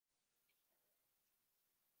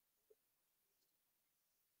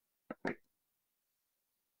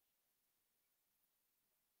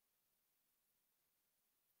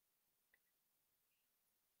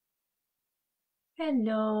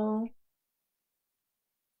Hello.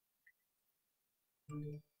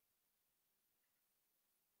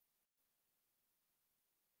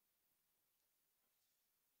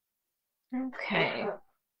 Okay.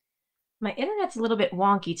 My internet's a little bit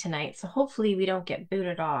wonky tonight, so hopefully we don't get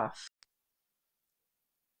booted off.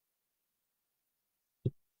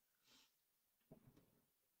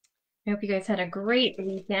 I hope you guys had a great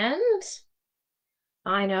weekend.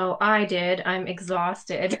 I know I did. I'm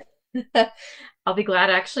exhausted. I'll be glad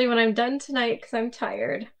actually when I'm done tonight because I'm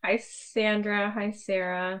tired. Hi, Sandra. Hi,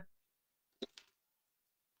 Sarah.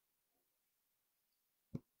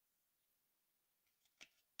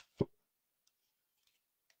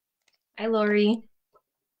 Hi, Lori.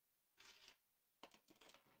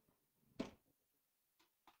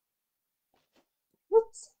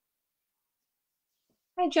 Whoops.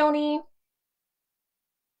 Hi, Joni.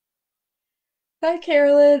 Hi,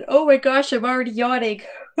 Carolyn. Oh my gosh, I'm already yawning.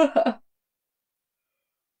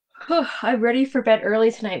 I'm ready for bed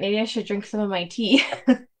early tonight. Maybe I should drink some of my tea.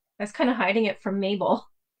 I was kind of hiding it from Mabel.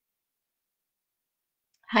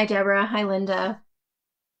 Hi, Deborah. Hi, Linda.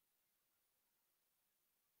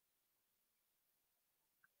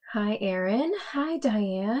 Hi, Erin. Hi,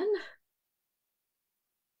 Diane.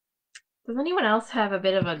 Does anyone else have a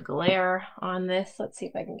bit of a glare on this? Let's see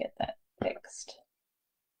if I can get that fixed.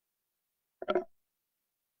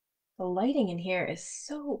 The lighting in here is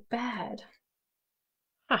so bad.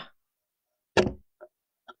 Huh.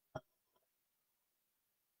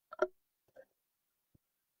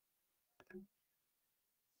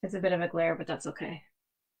 It's a bit of a glare, but that's okay.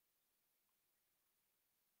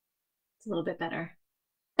 It's a little bit better.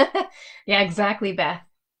 Yeah, exactly, Beth.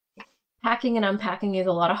 Packing and unpacking is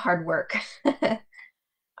a lot of hard work.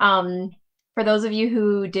 For those of you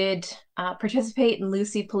who did participate in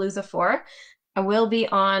Lucy Palooza 4, I will be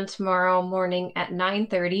on tomorrow morning at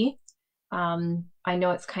 9:30. I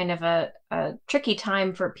know it's kind of a tricky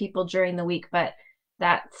time for people during the week, but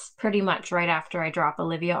that's pretty much right after I drop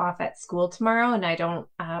Olivia off at school tomorrow, and I don't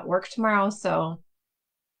work tomorrow, so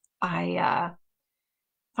I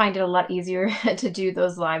find it a lot easier to do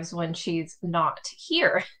those lives when she's not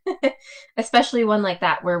here, especially one like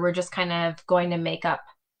that where we're just kind of going to make up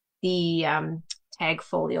the tag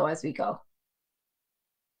folio as we go.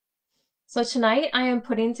 So tonight I am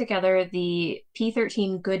putting together the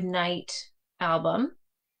P13 Goodnight album,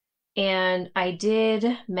 and I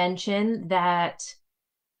did mention that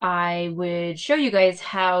I would show you guys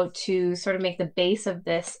how to sort of make the base of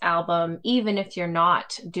this album, even if you're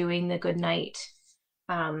not doing the Goodnight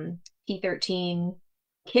P13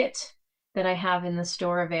 kit that I have in the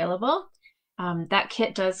store available. That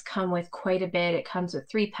kit does come with quite a bit. It comes with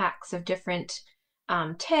 3 packs of different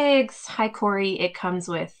tags. Hi, Corey. It comes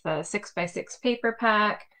with a 6x6 paper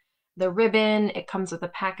pack, the ribbon. It comes with a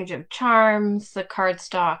package of charms, the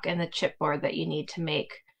cardstock, and the chipboard that you need to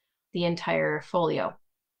make the entire folio.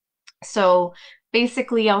 So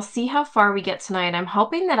basically, I'll see how far we get tonight. I'm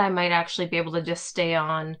hoping that I might actually be able to just stay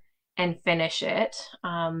on and finish it.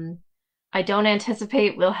 I don't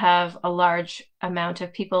anticipate we'll have a large amount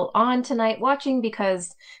of people on tonight watching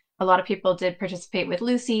because a lot of people did participate with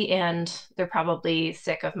Lucy and they're probably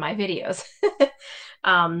sick of my videos.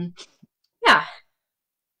 Yeah,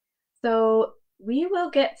 so we will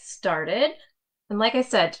get started. And like I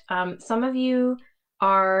said, some of you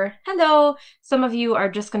are, hello, some of you are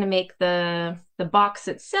just going to make the box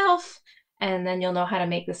itself, and then you'll know how to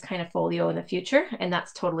make this kind of folio in the future, and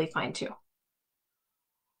that's totally fine too.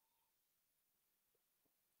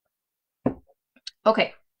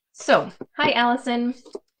 Okay, so hi, Allison.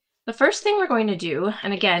 The first thing we're going to do,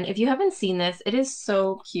 and again, if you haven't seen this, it is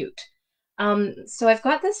so cute. So I've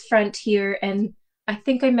got this front here, and I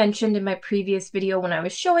think I mentioned in my previous video when I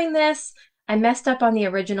was showing this, I messed up on the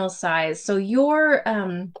original size. So your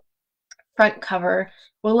front cover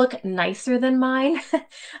will look nicer than mine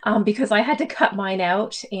because I had to cut mine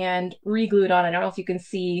out and re-glue it on. I don't know if you can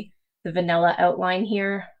see the vanilla outline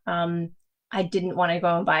here. I didn't want to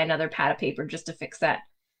go and buy another pad of paper just to fix that.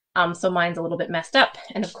 So mine's a little bit messed up.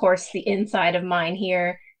 And of course, the inside of mine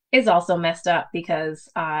here is also messed up because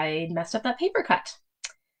I messed up that paper cut.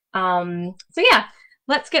 So yeah,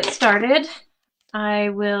 let's get started. I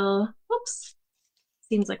will, whoops,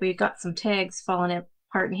 seems like we've got some tags falling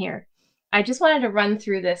apart in here. I just wanted to run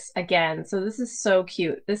through this again. So this is so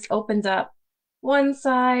cute. This opens up one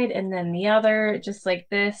side and then the other, just like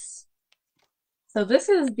this. So this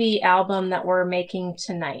is the album that we're making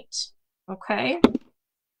tonight, okay?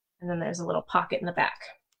 And then there's a little pocket in the back.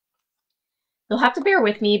 You'll have to bear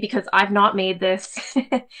with me because I've not made this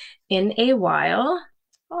in a while.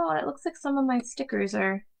 Oh, it looks like some of my stickers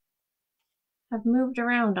have moved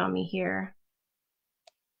around on me here.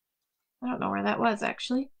 I don't know where that was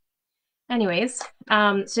actually. Anyways,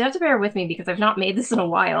 so you have to bear with me because I've not made this in a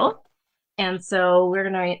while. And so we're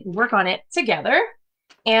gonna work on it together.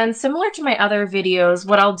 And similar to my other videos,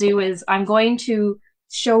 what I'll do is I'm going to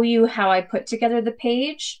show you how I put together the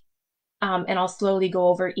page, and I'll slowly go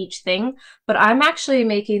over each thing. But I'm actually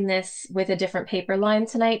making this with a different paper line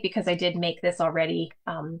tonight because I did make this already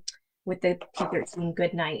with the P13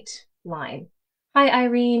 Goodnight line. Hi,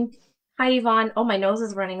 Irene. Hi, Yvonne. Oh, my nose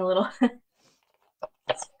is running a little.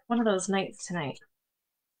 It's one of those nights tonight.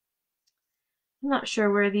 I'm not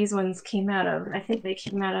sure where these ones came out of. I think they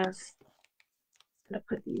came out of, I'm gonna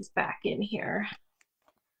put these back in here.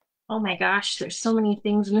 Oh my gosh, there's so many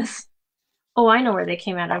things in this. Oh, I know where they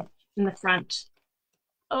came out of, in the front.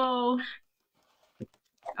 Oh,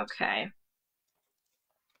 okay.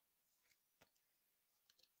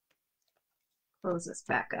 Close this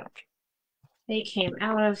back up. They came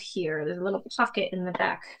out of here. There's a little pocket in the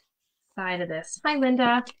back side of this. Hi,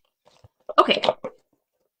 Linda. Okay.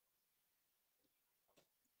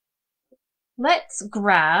 Let's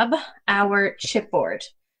grab our chipboard.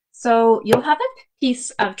 So you'll have a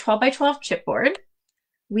piece of 12 by 12 chipboard.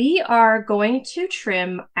 We are going to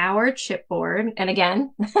trim our chipboard. And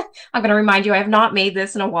again, I'm going to remind you, I have not made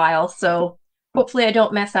this in a while, so hopefully I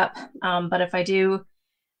don't mess up. But if I do,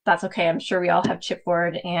 that's okay. I'm sure we all have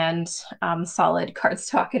chipboard and solid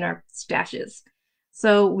cardstock in our stashes.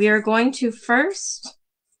 So we are going to first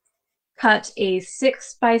cut a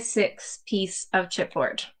 6 by 6 piece of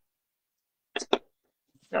chipboard.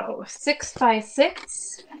 So 6 by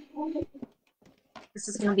 6. This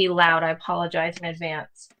is going to be loud. I apologize in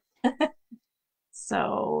advance.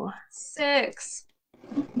 So 6.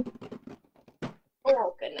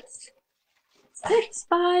 Oh, goodness. 6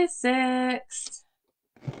 by 6.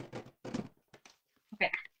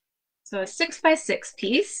 Okay. So a 6 by 6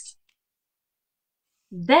 piece.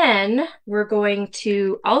 Then we're going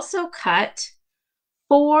to also cut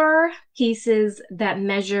 4 pieces that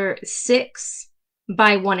measure 6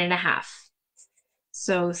 by 1.5.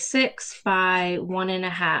 So 6 by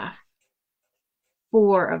 1.5.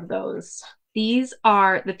 4 of those. These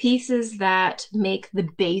are the pieces that make the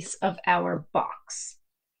base of our box.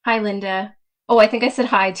 Hi, Linda. Oh, I think I said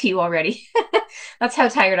hi to you already. That's how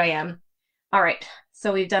tired I am. All right,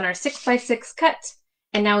 so we've done our 6 by 6 cut,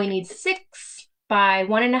 and now we need 6 by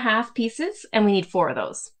 1.5 pieces, and we need 4 of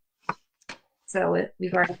those. So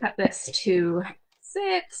we've already cut this to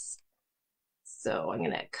 6. So I'm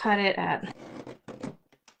going to cut it at,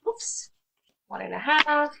 oops,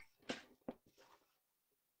 1.5.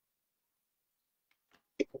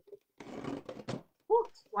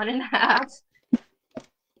 Oops, 1.5.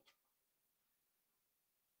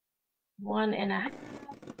 1.5.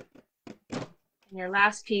 And your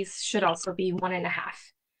last piece should also be 1.5.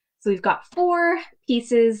 So we've got 4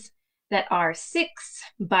 pieces that are 6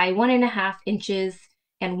 by 1.5 inches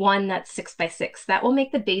and 1 that's 6 by 6. That will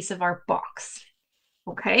make the base of our box.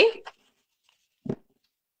 Okay.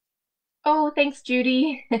 Oh, thanks,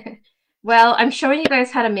 Judy. Well, I'm showing you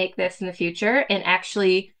guys how to make this in the future, and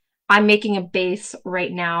actually I'm making a base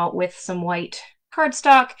right now with some white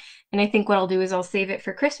cardstock, and I think what I'll do is I'll save it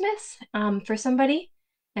for Christmas for somebody,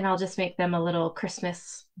 and I'll just make them a little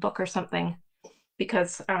Christmas book or something,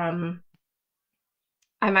 because I'm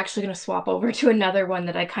actually going to swap over to another one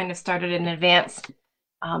that I kind of started in advance,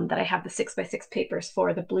 that I have the 6 by 6 papers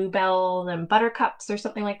for, the Bluebell and Buttercups or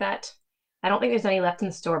something like that. I don't think there's any left in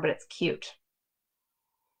the store, but it's cute.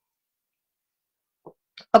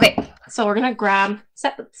 Okay, so we're gonna grab,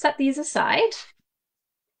 set these aside.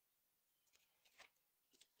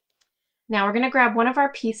 Now we're gonna grab one of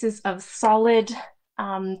our pieces of solid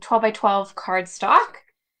 12 by 12 cardstock.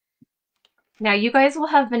 Now you guys will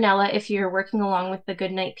have vanilla if you're working along with the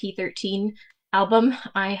Goodnight P13 album.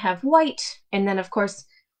 I have white, and then of course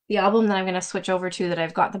the album that I'm gonna switch over to that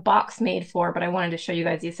I've got the box made for, but I wanted to show you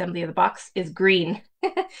guys the assembly of the box, is green.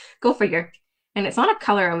 Go figure. And it's not a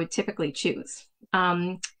color I would typically choose.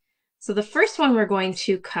 So the first one we're going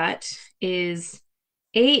to cut is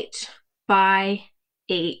 8 by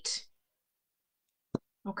 8.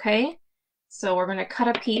 Okay, so we're going to cut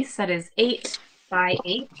a piece that is 8 by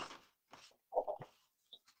 8.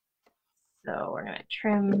 So we're going to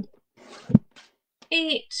trim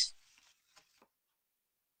 8.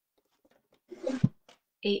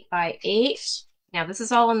 8 by 8. Now this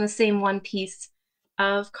is all in the same one piece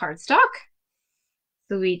of cardstock.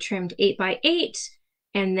 So we trimmed 8 by 8,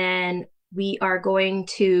 and then we are going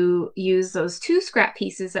to use those 2 scrap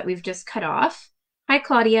pieces that we've just cut off. Hi,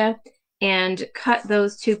 Claudia. And cut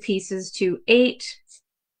those 2 pieces to 8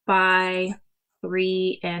 by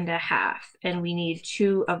 3.5. And we need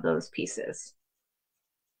 2 of those pieces.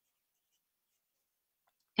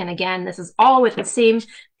 And again, this is all with the same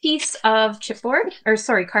piece of chipboard, or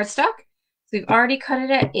sorry, cardstock. So we've already cut it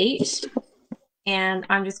at 8, and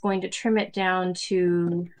I'm just going to trim it down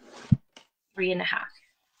to 3.5.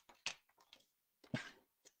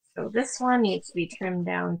 So this one needs to be trimmed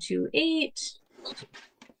down to 8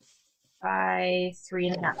 by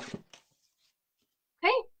 3.5.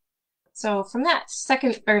 Okay, so from that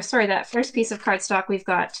that first piece of cardstock, we've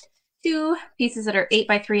got 2 pieces that are 8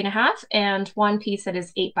 by 3.5 and 1 piece that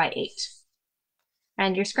is 8 by 8.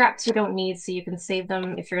 And your scraps you don't need, so you can save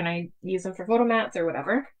them if you're going to use them for photo mats or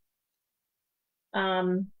whatever.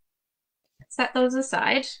 Set those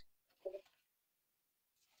aside.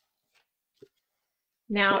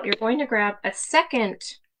 Now you're going to grab a second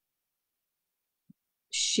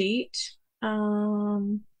sheet.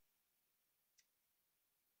 And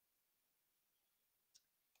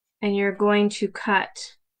you're going to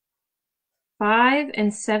cut 5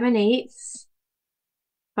 7/8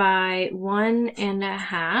 by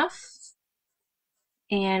 1.5,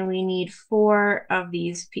 and we need 4 of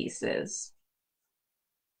these pieces.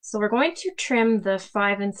 So we're going to trim the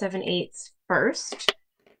 5 7/8 first.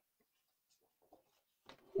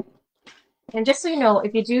 And just so you know,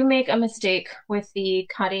 if you do make a mistake with the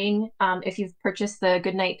cutting, if you've purchased the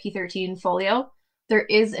Goodnight P13 Folio, there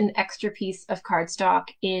is an extra piece of cardstock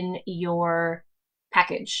in your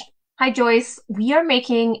package. Hi Joyce, we are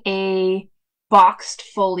making a boxed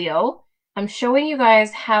folio. I'm showing you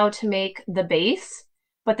guys how to make the base,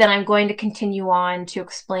 but then I'm going to continue on to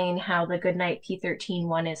explain how the Goodnight P13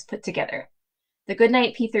 one is put together. The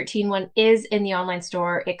Goodnight P13 one is in the online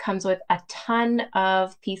store. It comes with a ton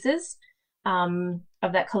of pieces of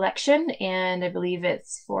that collection, and I believe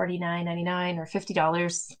it's $49.99 or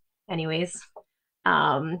 $50 anyways.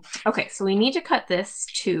 Okay, so we need to cut this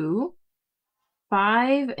to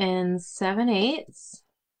 5 7/8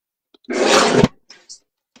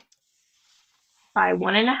 by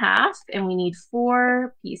 1.5, and we need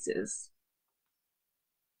 4 pieces.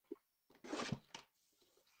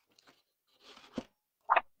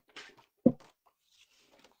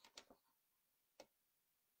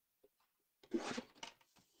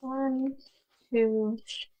 One, two,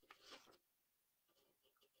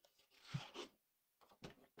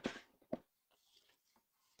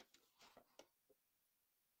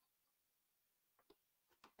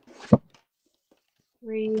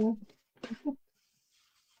 three,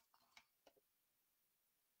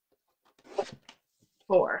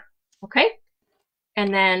 4. Okay,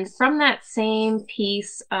 and then from that same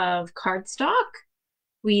piece of cardstock,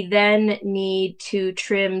 we then need to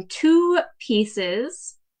trim 2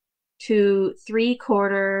 pieces to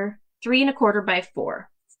 3.25 by 4.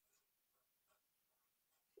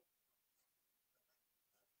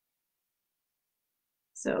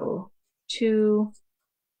 So 2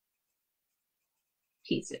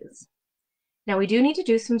 pieces. Now we do need to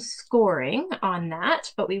do some scoring on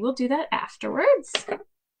that, but we will do that afterwards.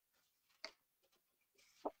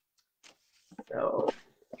 So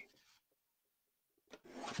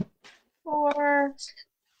 4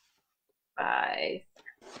 by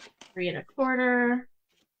 3.25.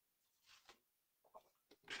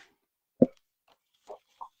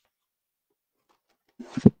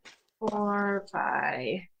 4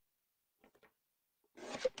 by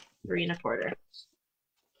 3.25.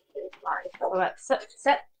 So let's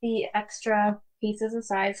set the extra pieces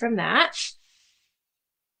aside from that.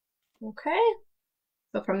 Okay.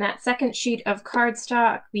 So from that second sheet of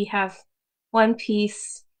cardstock, we have 4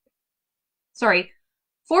 pieces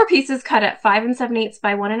cut at 5 7/8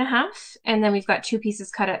 by 1.5, and then we've got 2 pieces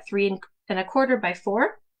cut at 3.25 by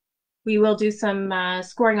 4. We will do some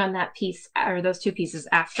scoring on that piece, or those 2 pieces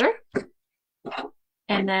after.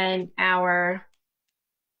 And then our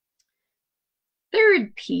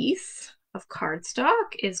third piece of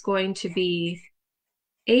cardstock is going to be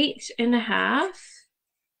 8.5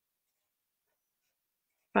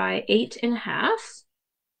 by 8.5.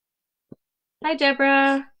 Hi,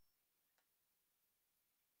 Deborah.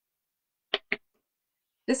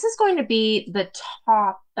 This is going to be the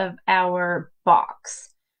top of our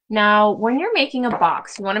box. Now, when you're making a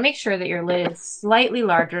box, you want to make sure that your lid is slightly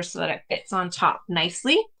larger so that it fits on top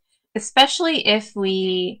nicely, especially if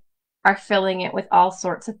we are filling it with all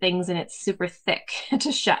sorts of things and it's super thick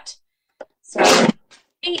to shut. So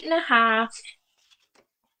 8.5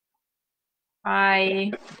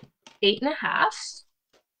 by 8.5.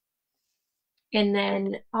 And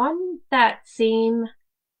then on that same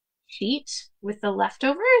sheet with the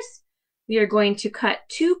leftovers, we are going to cut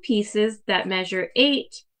 2 pieces that measure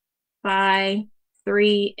 8 by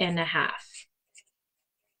 3.5.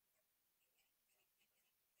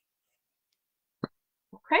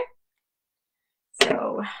 Okay,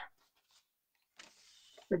 so So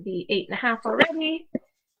would be 8.5 already.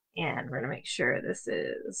 And we're gonna make sure this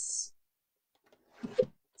is,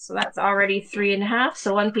 so that's already 3.5.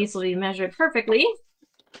 So one piece will be measured perfectly.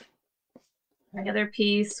 The other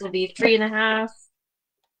piece will be 3.5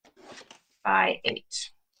 by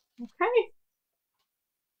 8. Okay.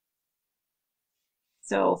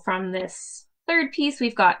 So from this third piece,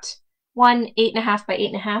 we've got one 8.5 by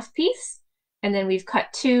 8.5 piece, and then we've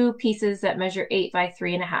cut 2 pieces that measure 8 by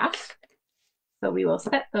 3.5. So we will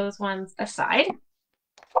set those ones aside.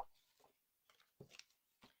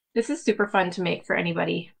 This is super fun to make for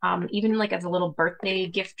anybody, even like as a little birthday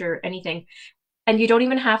gift or anything. And you don't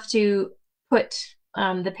even have to put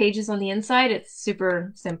the pages on the inside. It's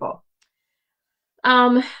super simple.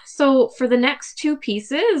 So for the next 2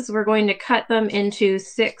 pieces, we're going to cut them into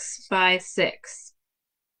 6 by 6.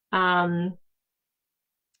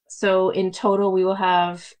 So in total, we will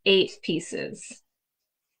have 8 pieces.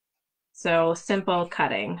 So simple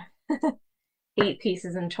cutting, 8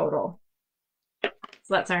 pieces in total.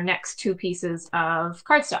 So that's our next 2 pieces of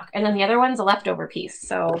cardstock. And then the other one's a leftover piece.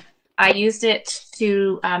 So I used it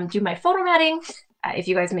to do my photo matting. If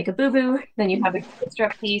you guys make a boo-boo, then you have an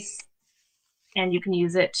extra piece and you can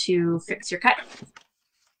use it to fix your cut.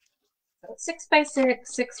 So 6 by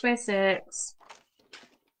 6, 6 by 6.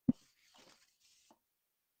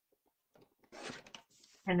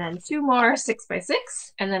 And then 2 more 6 by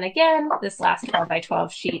 6. And then again, this last 12 by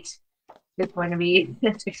 12 sheet is going to be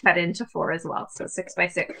to cut into 4 as well. So 6 by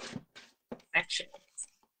 6 sections.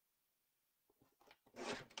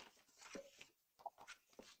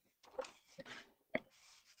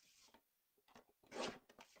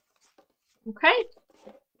 Okay.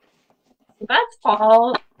 So that's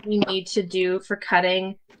all we need to do for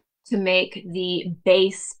cutting to make the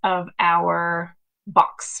base of our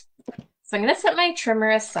box. So I'm going to set my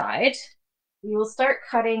trimmer aside. We will start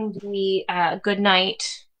cutting the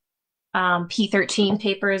Goodnight P13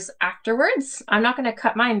 papers afterwards. I'm not going to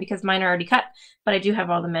cut mine because mine are already cut, but I do have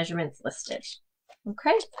all the measurements listed.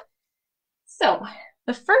 Okay. So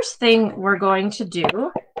the first thing we're going to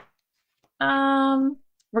do,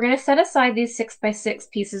 we're going to set aside these 6 by 6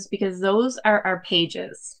 pieces because those are our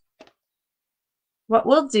pages. What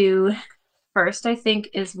we'll do first, I think,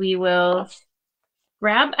 is we will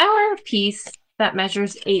grab our piece that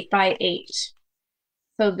measures 8 by 8.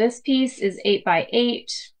 So this piece is 8 by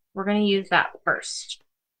 8. We're going to use that first.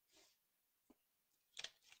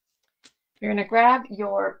 You're going to grab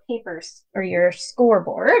your papers or your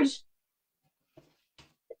scoreboard.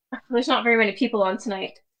 There's not very many people on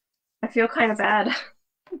tonight. I feel kind of bad.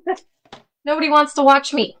 Nobody wants to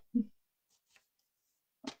watch me.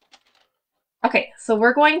 Okay, so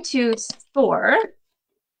we're going to score.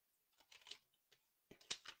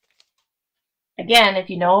 Again, if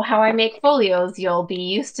you know how I make folios, you'll be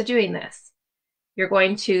used to doing this. You're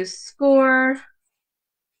going to score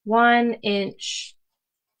 1 inch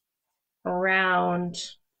around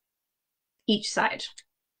each side.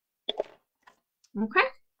 Okay,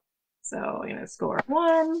 so I'm going to score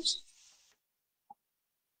 1,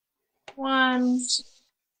 1,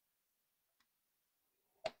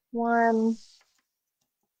 1,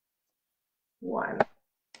 1.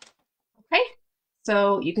 Okay,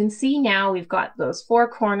 so you can see now we've got those 4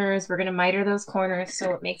 corners. We're going to miter those corners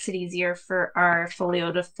so it makes it easier for our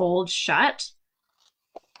folio to fold shut.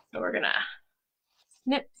 So we're going to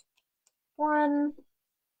snip 1,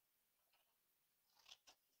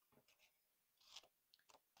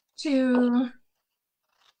 2,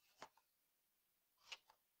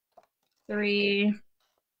 3,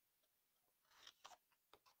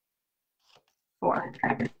 4.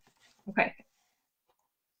 Okay.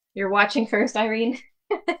 You're watching first, Irene?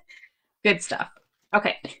 Good stuff.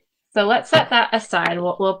 Okay, so let's set that aside.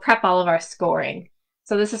 We'll prep all of our scoring.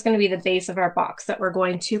 So this is going to be the base of our box that we're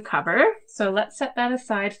going to cover. So let's set that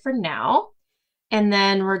aside for now. And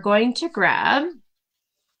then we're going to grab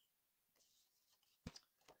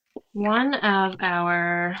one of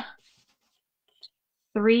our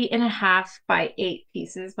 3.5 by 8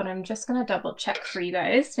 pieces, but I'm just going to double check for you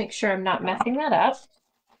guys, make sure I'm not messing that up.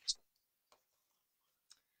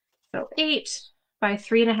 So 8 by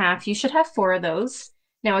 3.5, you should have 4 of those.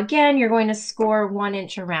 Now again, you're going to score 1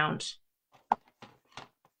 inch around.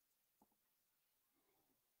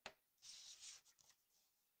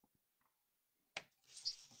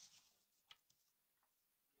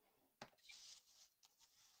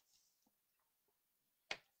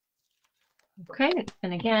 Okay,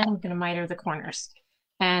 and again, I'm going to miter the corners.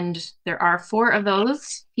 And there are 4 of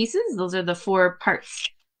those pieces. Those are the 4 parts,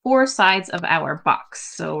 4 sides of our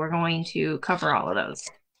box. So we're going to cover all of those.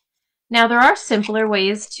 Now there are simpler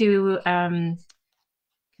ways to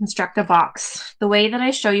construct a box. The way that I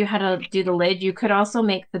show you how to do the lid, you could also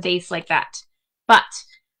make the base like that. But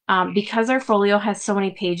because our folio has so many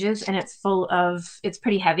pages and it's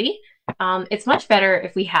pretty heavy, it's much better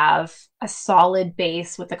if we have a solid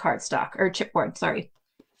base with the cardstock, or chipboard, sorry.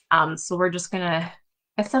 So we're just gonna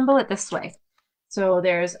assemble it this way. So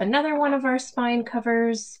there's another one of our spine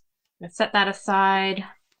covers. I'm gonna set that aside.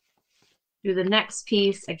 Do the next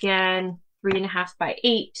piece again, 3.5 by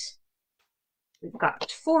 8. We've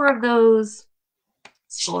got 4 of those,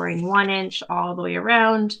 scoring 1 inch all the way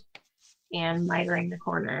around and mitering the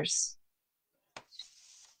corners.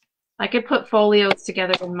 I could put folios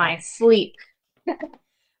together in my sleep.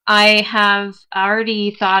 I have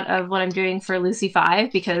already thought of what I'm doing for Lucy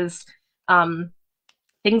 5 because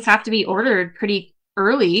things have to be ordered pretty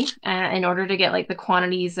early in order to get like the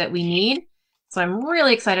quantities that we need. So I'm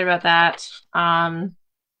really excited about that.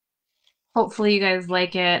 Hopefully you guys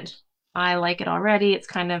like it. I like it already. It's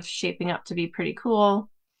kind of shaping up to be pretty cool.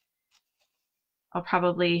 I'll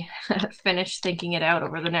probably finish thinking it out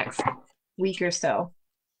over the next week or so.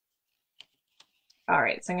 All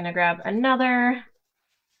right, so I'm going to grab another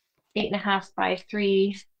 8.5 by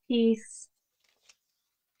 3 piece.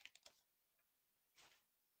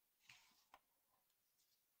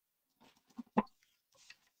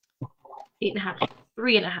 Eight and a half,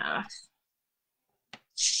 3.5.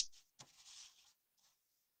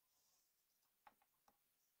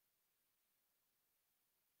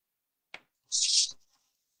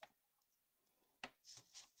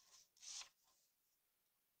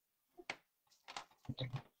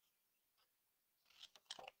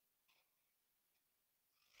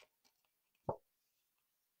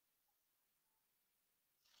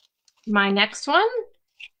 My next one,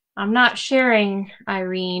 I'm not sharing,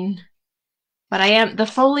 Irene, but I am, the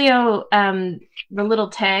folio, the little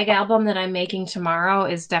tag album that I'm making tomorrow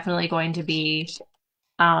is definitely going to be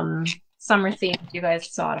summer themed. You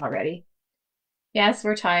guys saw it already. Yes,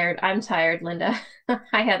 we're tired. I'm tired, Linda.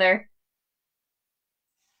 Hi, Heather.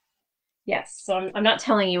 Yes, so I'm not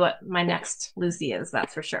telling you what my next Lucy is,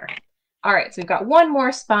 that's for sure. All right, so we've got one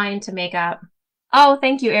more spine to make up. Oh,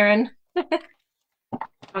 thank you, Erin.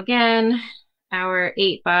 Again, our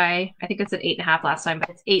 8 by, I think I said 8.5 last time,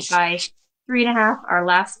 but it's 8 by 3.5, our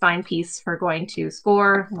last spine piece. We're going to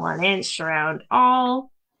score 1 inch around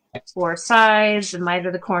all 4 sides and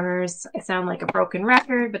miter the corners. I sound like a broken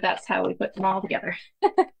record, but that's how we put them all together.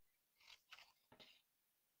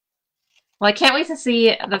 Well, I can't wait to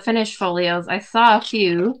see the finished folios. I saw a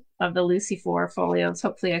few of the Lucy 4 folios.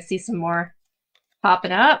 Hopefully I see some more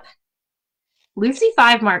popping up. Lucy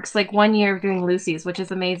 5 marks like 1 year of doing Lucy's, which is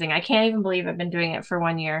amazing. I can't even believe I've been doing it for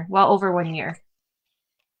 1 year. Well, over 1 year.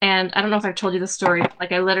 And I don't know if I've told you the story, but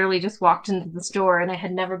like I literally just walked into the store and I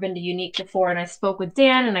had never been to Unique before, and I spoke with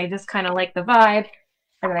Dan and I just kind of liked the vibe.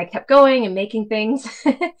 And then I kept going and making things.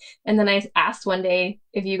 And then I asked one day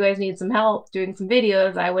if you guys need some help doing some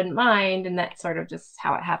videos, I wouldn't mind. And that's sort of just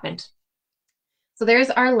how it happened. So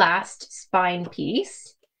there's our last spine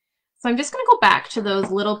piece. So I'm just going to go back to those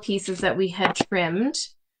little pieces that we had trimmed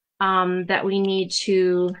that we need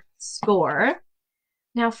to score.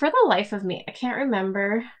 Now, for the life of me, I can't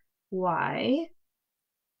remember why.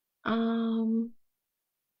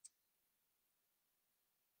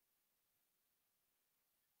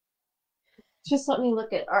 Just let me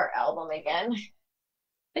look at our album again.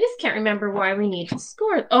 I just can't remember why we need to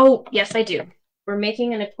score. Oh, yes, I do. We're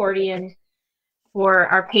making an accordion for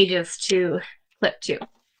our pages to clip to.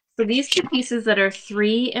 So these 2 pieces that are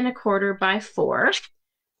 3.25 by 4,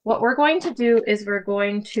 what we're going to do is we're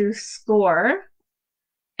going to score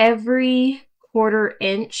every 1/4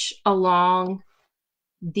 inch along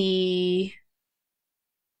the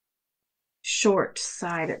short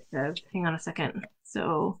side, it says. Hang on a second.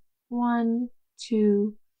 So 1,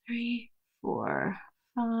 2, 3, 4,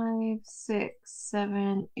 5, 6,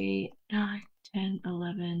 7, 8, 9, 10,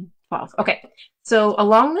 11, 12. Okay, so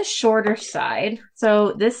along the shorter side,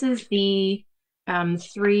 so this is the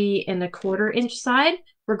 3.25 inch side,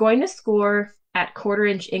 we're going to score at 1/4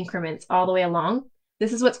 inch increments all the way along.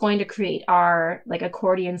 This is what's going to create our like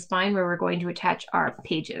accordion spine where we're going to attach our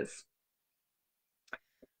pages.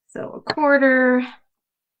 So 1/4,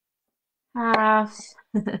 half,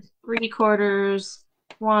 3/4,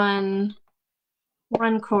 1,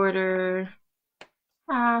 1/4,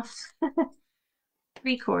 half,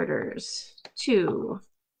 3/4, 2,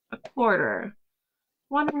 1/4,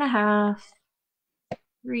 1.5,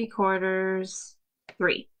 3/4,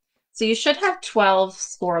 3. So you should have 12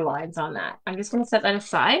 score lines on that. I'm just going to set that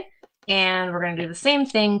aside, and we're going to do the same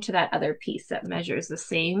thing to that other piece that measures the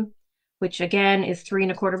same. which again is 3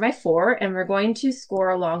 1/4 by 4, and we're going to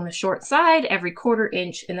score along the short side every 1/4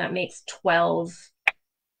 inch, and that makes 12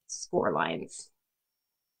 score lines.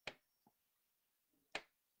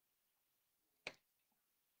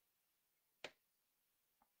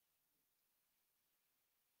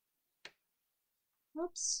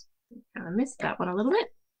 Oops, kind of missed that one a little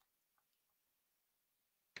bit.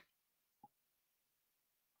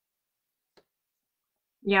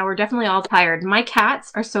 Yeah, we're definitely all tired. My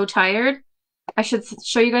cats are so tired. I should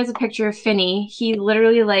show you guys a picture of Finny. He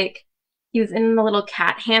literally, like, he was in the little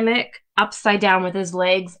cat hammock upside down with his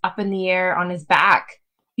legs up in the air on his back.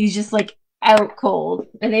 He's just like out cold,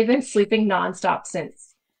 and they've been sleeping nonstop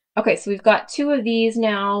since. Okay, so we've got 2 of these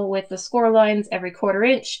now with the score lines every 1/4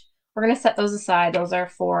 inch. We're going to set those aside. Those are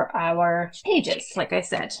for our pages, like I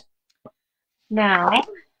said. Now,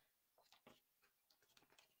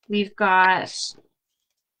 we've got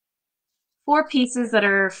 4 pieces that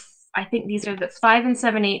are, I think these are the 5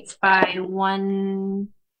 7/8 by 1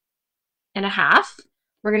 1/2.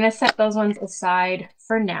 We're going to set those ones aside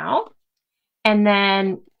for now. And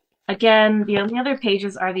then, again, the only other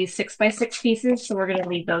pages are these 6 by 6 pieces, so we're going to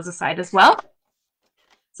leave those aside as well.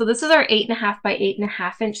 So this is our 8 1/2 by 8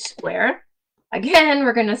 1/2 inch square. Again,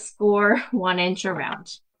 we're going to score 1 inch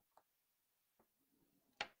around.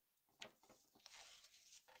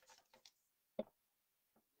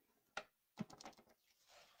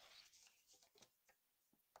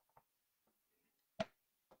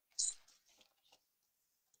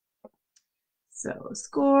 So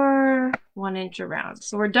score 1 inch around.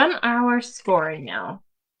 So we're done our scoring now.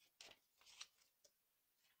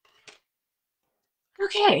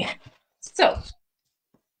 Okay, so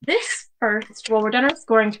this first, well, we're done our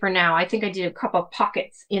scoring for now. I think I did a couple of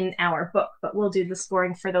pockets in our book, but we'll do the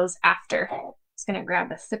scoring for those after. Just gonna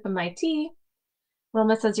grab a sip of my tea.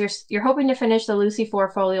 Wilma says you're hoping to finish the Lucy 4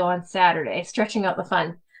 folio on Saturday, stretching out the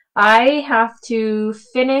fun. I have to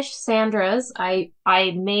finish Sandra's. I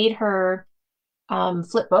made her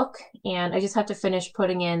flip book, and I just have to finish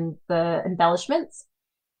putting in the embellishments,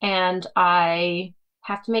 and I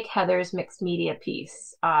have to make Heather's mixed media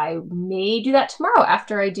piece. I may do that tomorrow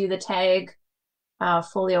after I do the tag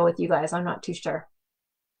folio with you guys. I'm not too sure.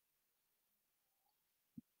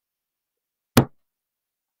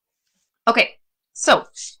 Okay, so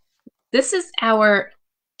this is our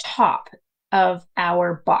top of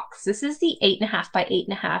our box. This is the 8 1/2 by 8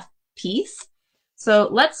 1/2 piece. So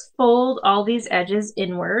let's fold all these edges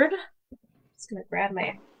inward. Just gonna grab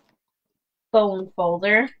my bone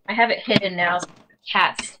folder. I have it hidden now. So the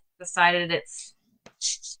cats decided it's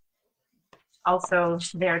also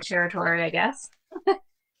their territory, I guess.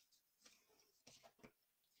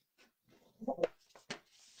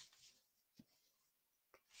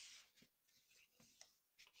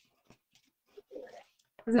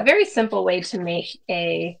 It's a very simple way to make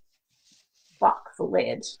a box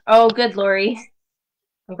lid. Oh, good, Lori.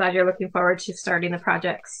 I'm glad you're looking forward to starting the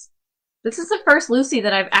projects. This is the first Lucy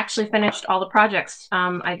that I've actually finished all the projects.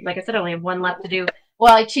 Like I said, I only have 1 left to do.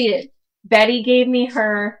 Well, I cheated. Betty gave me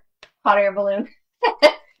her hot air balloon.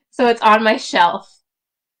 So it's on my shelf.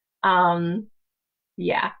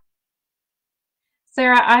 Yeah.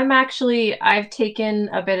 Sarah, I've taken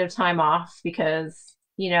a bit of time off because,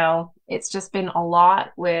 you know, it's just been a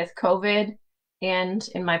lot with COVID and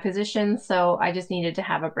in my position, so I just needed to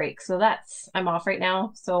have a break. So I'm off right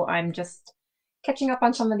now, so I'm just catching up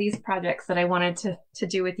on some of these projects that I wanted to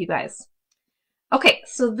do with you guys. Okay,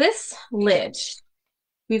 so this lid,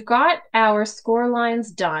 we've got our score lines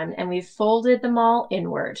done and we've folded them all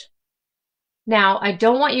inward. Now, I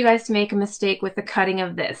don't want you guys to make a mistake with the cutting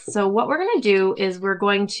of this. So what we're going to do is we're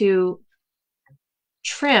going to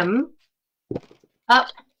trim up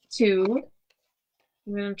to,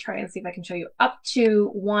 I'm going to try and see if I can show you, up to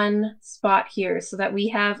 1 spot here so that we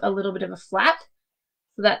have a little bit of a flap,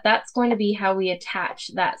 so that's going to be how we attach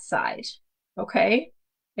that side, okay?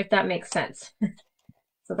 If that makes sense.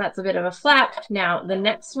 So that's a bit of a flap. Now, the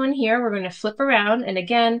next one here, we're going to flip around, and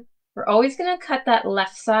again, we're always going to cut that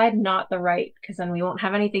left side, not the right, because then we won't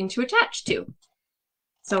have anything to attach to.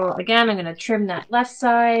 So again, I'm going to trim that left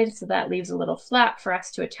side, so that leaves a little flap for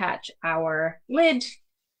us to attach our lid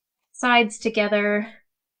sides together.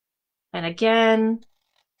 And again,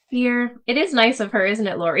 here, it is nice of her, isn't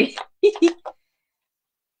it, Lori?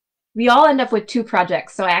 We all end up with 2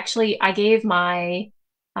 projects. So I gave my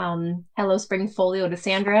Hello Spring folio to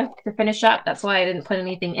Sandra to finish up. That's why I didn't put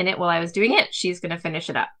anything in it while I was doing it. She's going to finish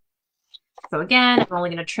it up. So again, I'm only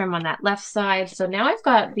going to trim on that left side. So now I've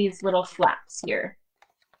got these little flaps here.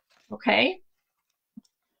 Okay.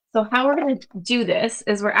 So how we're going to do this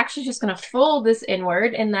is we're actually just going to fold this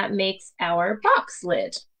inward, and that makes our box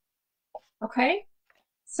lid. Okay,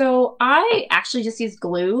 so I actually just use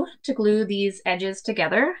glue to glue these edges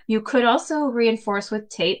together. You could also reinforce with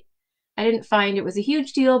tape. I didn't find it was a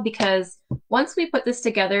huge deal because once we put this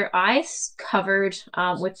together, I covered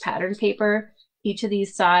with pattern paper each of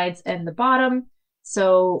these sides and the bottom.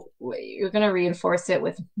 So you're going to reinforce it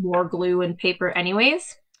with more glue and paper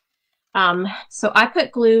anyways. So I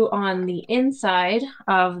put glue on the inside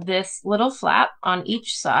of this little flap on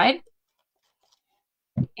each side,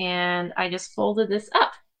 and I just folded this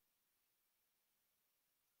up.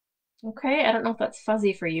 Okay, I don't know if that's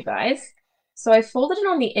fuzzy for you guys. So I folded it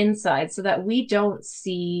on the inside so that we don't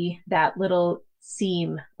see that little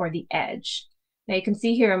seam or the edge. Now you can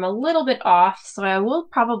see here I'm a little bit off, so I will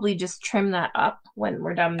probably just trim that up when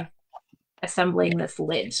we're done assembling this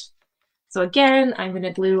lid. So again, I'm going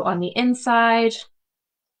to glue on the inside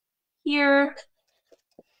here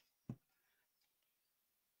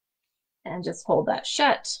and just hold that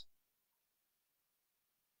shut.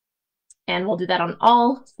 And we'll do that on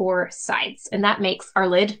all 4 sides. And that makes our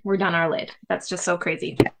lid. We're done our lid. That's just so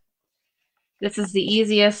crazy. This is the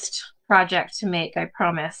easiest project to make, I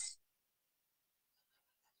promise.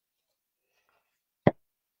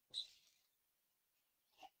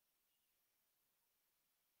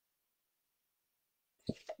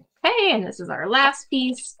 Okay, and this is our last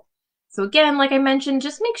piece. So again, like I mentioned,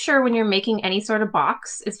 just make sure when you're making any sort of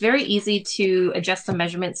box, it's very easy to adjust the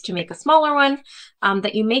measurements to make a smaller one,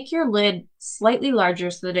 that you make your lid slightly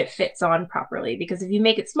larger so that it fits on properly. Because if you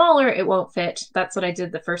make it smaller, it won't fit. That's what I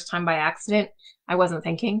did the first time by accident. I wasn't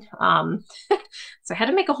thinking. So I had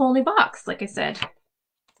to make a whole new box, like I said. So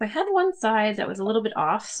I had one side that was a little bit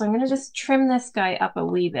off, so I'm going to just trim this guy up a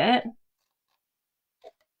wee bit.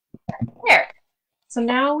 There. So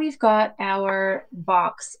now we've got our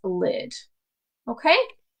box lid. Okay,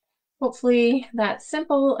 hopefully that's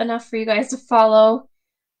simple enough for you guys to follow.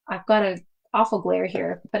 I've got an awful glare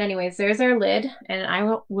here, but anyways, there's our lid, and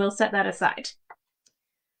I will set that aside.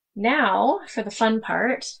 Now for the fun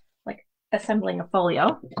part, like assembling a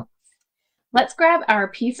folio. Let's grab our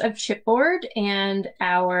piece of chipboard and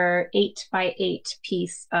our 8x8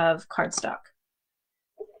 piece of cardstock.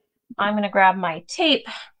 I'm going to grab my tape.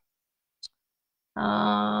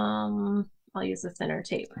 I'll use the thinner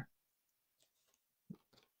tape.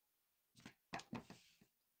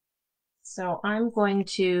 So I'm going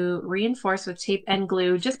to reinforce with tape and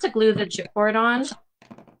glue just to glue the chipboard on.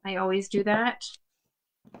 I always do that.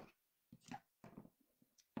 You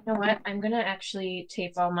know what? I'm going to actually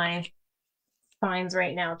tape all my spines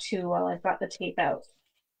right now too while I've got the tape out.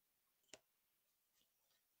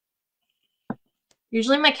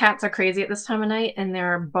 Usually my cats are crazy at this time of night and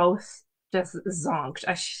they're both just zonked.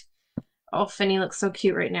 Oh, Finny looks so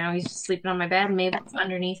cute right now. He's just sleeping on my bed. Mabel's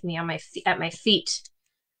underneath me on my at my feet.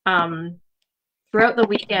 Throughout the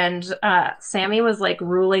weekend, Sammy was like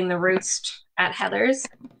ruling the roost at Heather's.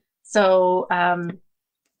 So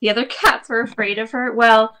the other cats were afraid of her.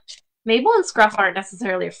 Well, Mabel and Scruff aren't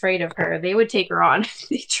necessarily afraid of her. They would take her on if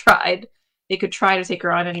they tried. They could try to take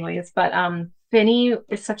her on anyways. But Finny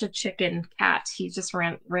is such a chicken cat. He just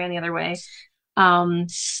ran the other way.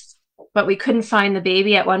 But we couldn't find the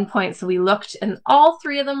baby at one point, so we looked, and all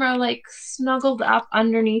 3 of them are like snuggled up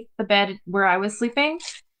underneath the bed where I was sleeping.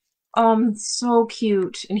 So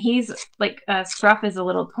cute. And he's like, Scruff is a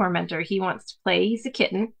little tormentor. He wants to play. He's a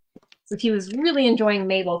kitten. So he was really enjoying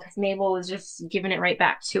Mabel because Mabel was just giving it right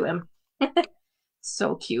back to him.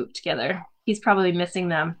 So cute together. He's probably missing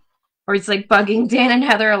them. Or he's like bugging Dan and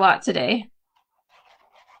Heather a lot today.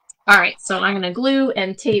 All right, so I'm going to glue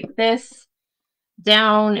and tape this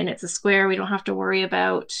down, and it's a square. We don't have to worry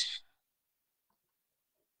about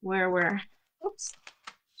where we're, oops,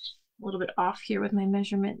 a little bit off here with my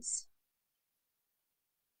measurements.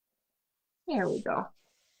 There we go.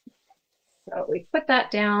 So we put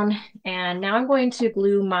that down, and now I'm going to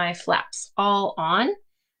glue my flaps all on.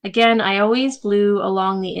 Again, I always glue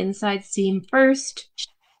along the inside seam first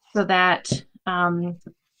so that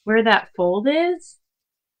where that fold is,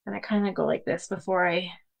 and I kind of go like this before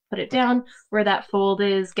I put it down, where that fold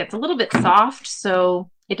is gets a little bit soft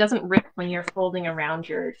so it doesn't rip when you're folding around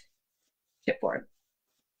your chipboard.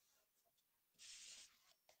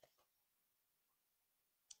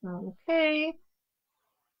 Okay.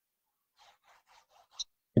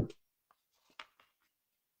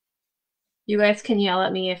 You guys can yell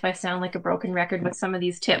at me if I sound like a broken record with some of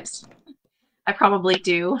these tips. I probably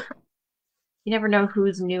do. You never know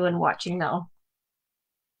who's new and watching though.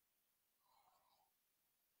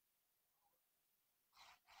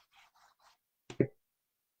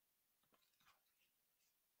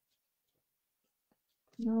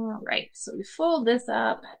 All right, so we fold this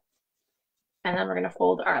up, and then we're going to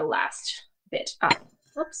fold our last bit up.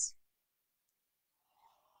 Whoops.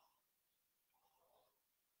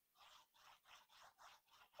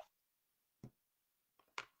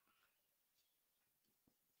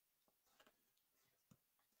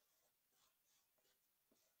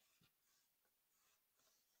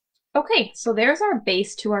 Okay, so there's our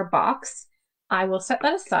base to our box. I will set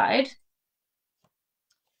that aside.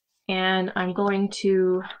 And I'm going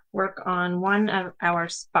to work on one of our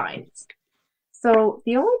spines. So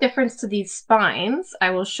the only difference to these spines,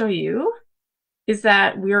 I will show you, is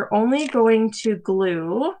that we're only going to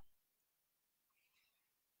glue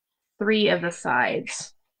 3 of the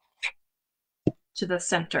sides to the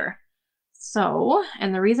center. So,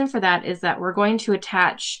 and the reason for that is that we're going to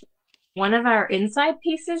attach one of our inside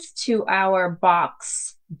pieces to our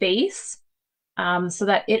box base so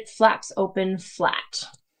that it flaps open flat.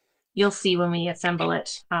 You'll see when we assemble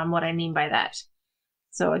it what I mean by that.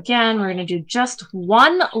 So again, we're going to do just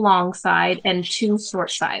 1 long side and 2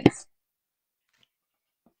 short sides.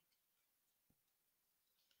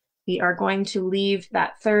 We are going to leave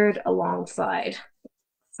that 3rd alongside.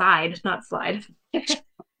 Side, not slide.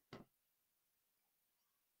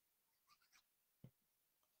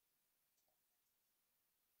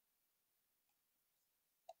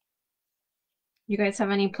 You guys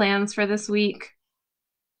have any plans for this week?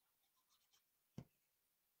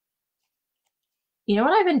 You know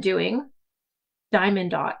what I've been doing?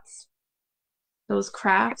 Diamond dots. Those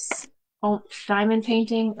crafts. Oh, diamond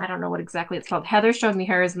painting. I don't know what exactly it's called. Heather showed me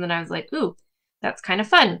hers, and then I was like, ooh, that's kind of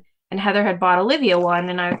fun. And Heather had bought Olivia one,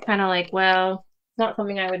 and I was kind of like, well, it's not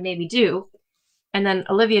something I would maybe do. And then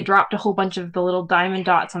Olivia dropped a whole bunch of the little diamond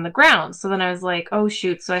dots on the ground. So then I was like, oh,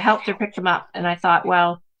 shoot. So I helped her pick them up, and I thought,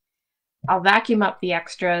 well, I'll vacuum up the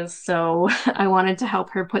extras. So I wanted to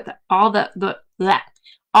help her put all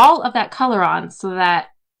of that color on so that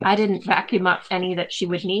I didn't vacuum up any that she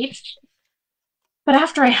would need. But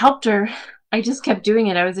after I helped her, I just kept doing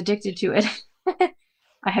it. I was addicted to it.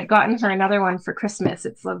 I had gotten her another one for Christmas.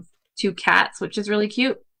 It's of 2 cats, which is really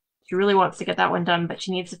cute. She really wants to get that one done, but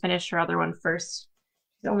she needs to finish her other one first.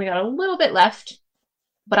 She's only got a little bit left.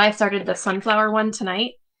 But I started the sunflower one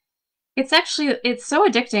tonight. It's so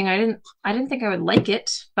addicting. I didn't think I would like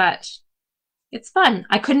it, but it's fun.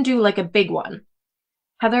 I couldn't do like a big one.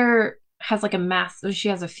 Heather has like she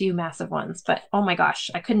has a few massive ones, but oh my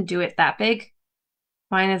gosh, I couldn't do it that big.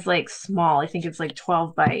 Mine is like small. I think it's like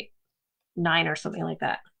 12 by 9 or something like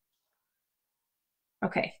that.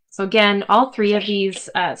 Okay, so again, all 3 of these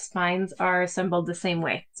spines are assembled the same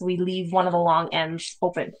way. So we leave one of the long ends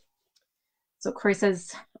open. So Corey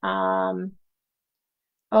says, oh,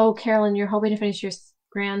 Carolyn, you're hoping to finish your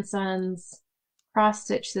grandson's cross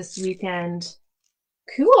stitch this weekend.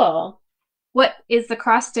 Cool. What is the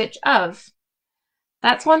cross stitch of?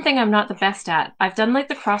 That's one thing I'm not the best at. I've done like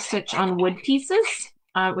the cross stitch on wood pieces,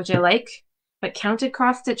 which I like, but counted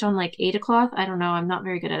cross stitch on like Ada cloth, I don't know. I'm not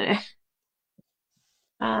very good at it.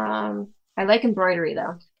 I like embroidery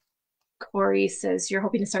though. Corey says you're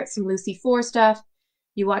hoping to start some Lucy 4 stuff.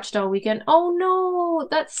 You watched all weekend. Oh no,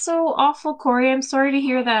 that's so awful, Corey. I'm sorry to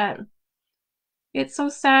hear that. It's so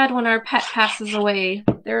sad when our pet passes away.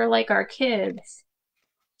 They're like our kids.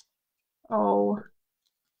 Oh.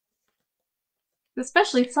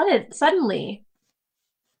 Especially suddenly.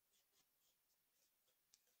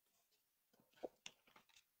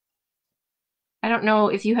 I don't know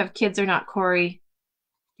if you have kids or not, Corey.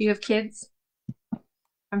 Do you have kids?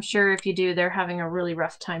 I'm sure if you do, they're having a really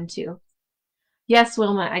rough time too. Yes,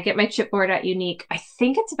 Wilma, I get my chipboard at Unique. I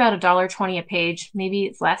think it's about $1.20 a page. Maybe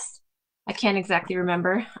it's less. I can't exactly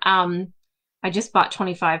remember. I just bought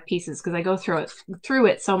 25 pieces because I go through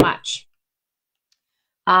it so much.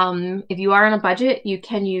 If you are on a budget, you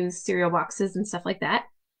can use cereal boxes and stuff like that,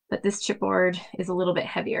 but this chipboard is a little bit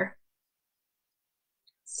heavier.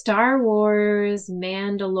 Star Wars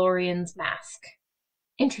Mandalorian's mask.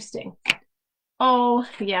 Interesting. Oh,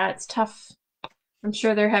 yeah, it's tough. I'm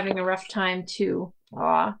sure they're having a rough time too.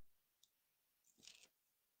 Aw.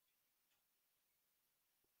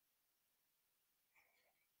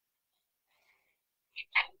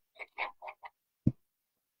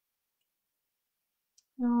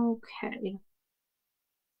 Okay.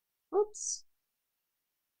 Oops.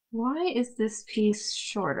 Why is this piece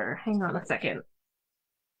shorter? Hang on a second.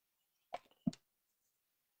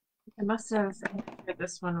 I must have entered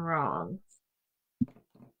this one wrong.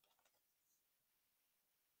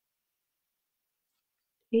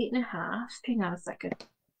 8.5. Hang on a second.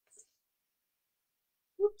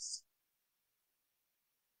 Oops.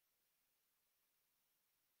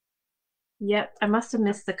 Yep, I must have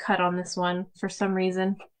missed the cut on this one for some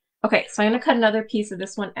reason. Okay, so I'm going to cut another piece of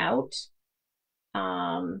this one out.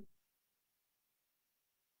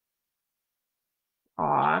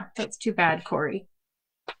 Aw, that's too bad, Corey.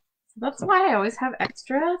 That's why I always have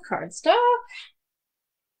extra cardstock.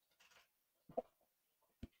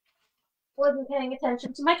 Wasn't paying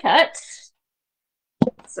attention to my cuts.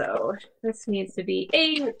 So this needs to be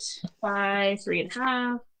 8 by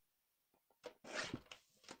 3.5.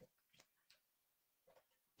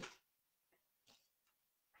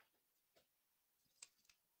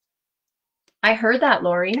 I heard that,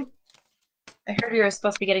 Lori. I heard we were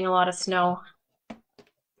supposed to be getting a lot of snow.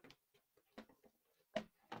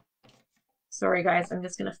 Sorry, guys, I'm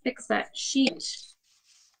just gonna fix that sheet.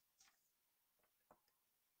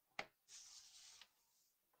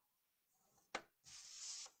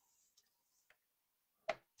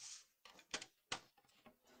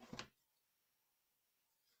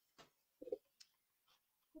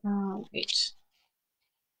 Wait.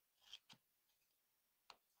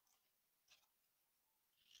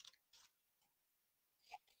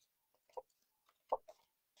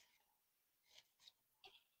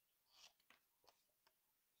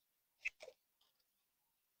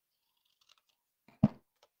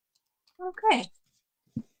 Okay.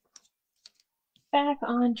 Back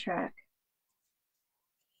on track.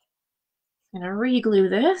 I'm gonna re-glue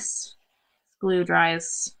this. Glue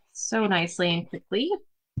dries so nicely and quickly.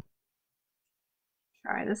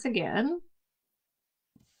 Try this again.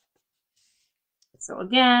 So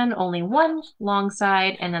again, only one long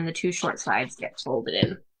side and then the 2 short sides get folded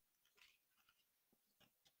in.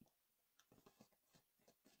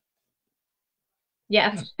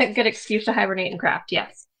 Yeah, a good excuse to hibernate and craft,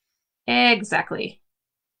 yes. Exactly.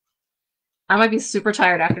 I might be super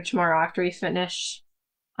tired after tomorrow after we finish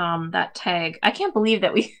that tag. I can't believe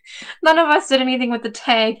that none of us did anything with the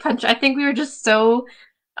tag punch. I think we were just so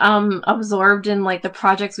absorbed in like the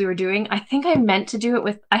projects we were doing. I think I meant to do it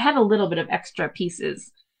with, I had a little bit of extra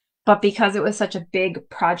pieces, but because it was such a big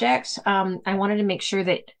project, I wanted to make sure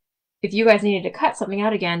that if you guys needed to cut something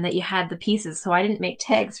out again, that you had the pieces. So I didn't make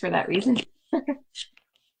tags for that reason.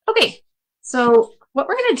 Okay, so what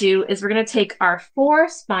we're going to do is we're going to take our 4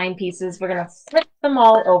 spine pieces, we're going to flip them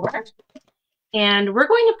all over, and we're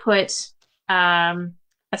going to put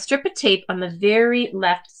a strip of tape on the very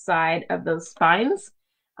left side of those spines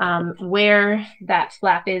where that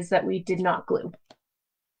flap is that we did not glue.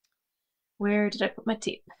 Where did I put my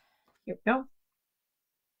tape? Here we go.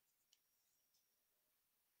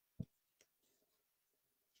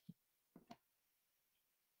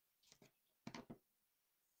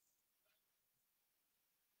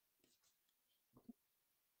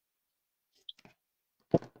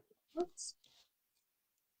 Oops.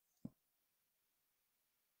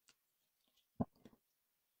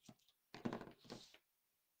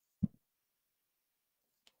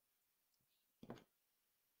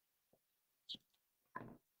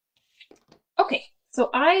 Okay, so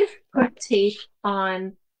I've put tape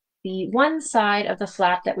on the one side of the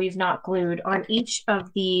flap that we've not glued on each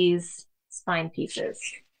of these spine pieces.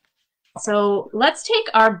 So let's take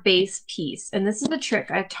our base piece, and this is a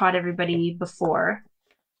trick I've taught everybody before.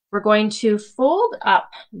 We're going to fold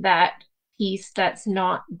up that piece that's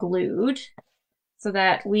not glued so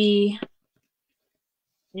that you're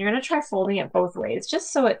going to try folding it both ways,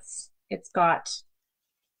 just so it's got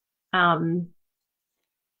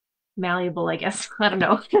malleable, I guess. I don't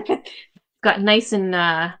know. It's got nice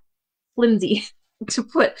and flimsy to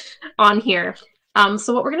put on here.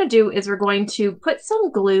 So what we're going to do is we're going to put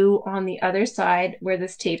some glue on the other side where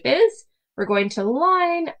this tape is. We're going to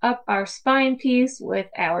line up our spine piece with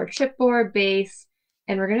our chipboard base,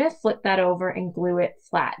 and we're going to flip that over and glue it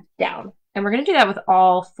flat down. And we're going to do that with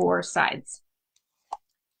all 4 sides.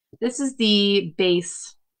 This is the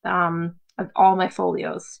base of all my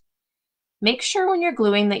folios. Make sure when you're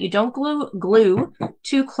gluing that you don't glue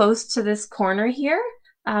too close to this corner here,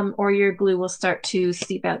 or your glue will start to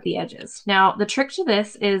seep out the edges. Now, the trick to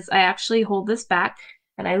this is I actually hold this back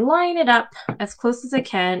and I line it up as close as I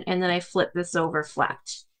can, and then I flip this over flat.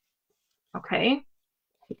 Okay.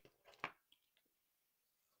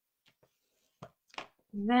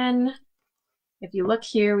 And then, if you look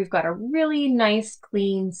here, we've got a really nice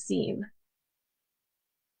clean seam.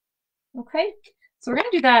 Okay, so we're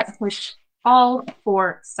going to do that with all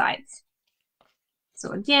 4 sides.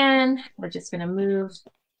 So again, we're just going to move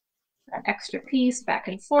that extra piece back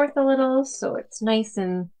and forth a little so it's nice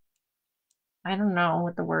and, I don't know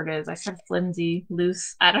what the word is. I said flimsy,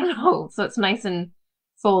 loose, I don't know. So it's nice and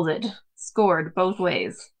folded, scored both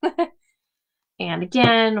ways. And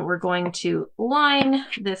again, we're going to line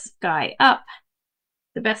this guy up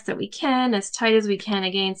the best that we can, as tight as we can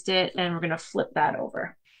against it, and we're going to flip that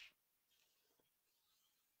over.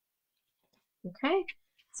 Okay,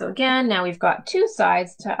 so again, now we've got 2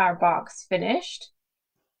 sides to our box finished.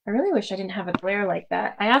 really wish I didn't have a glare like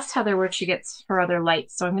that. I asked Heather where she gets her other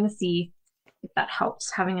lights, so I'm going to see if that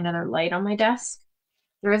helps, having another light on my desk.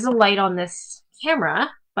 There is a light on this camera,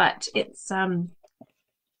 but it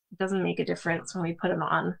doesn't make a difference when we put them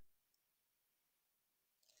on.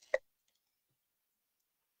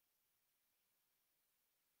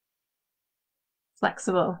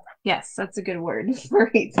 Flexible. Yes, that's a good word.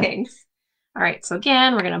 Great, thanks. All right, so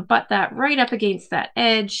again, we're going to butt that right up against that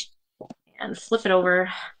edge and flip it over.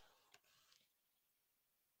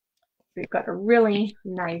 We've got a really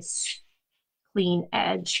nice clean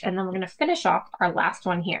edge, and then we're going to finish off our last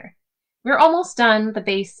one here. We're almost done the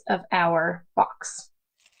base of our box.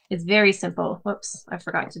 It's very simple. Whoops, I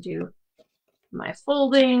forgot to do my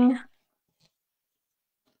folding.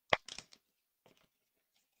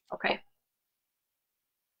 Okay.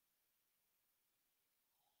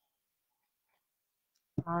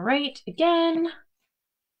 All right, again,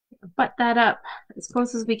 butt that up as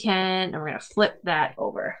close as we can, and we're going to flip that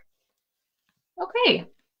over. Okay.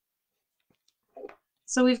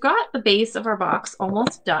 So we've got the base of our box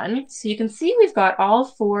almost done. So you can see we've got all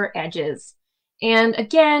 4 edges. And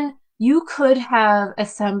again, you could have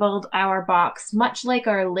assembled our box much like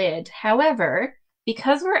our lid. However,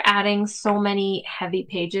 because we're adding so many heavy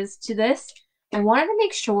pages to this, I wanted to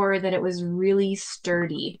make sure that it was really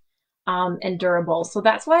sturdy and durable. So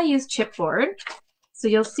that's why I used chipboard. So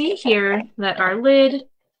you'll see here that our lid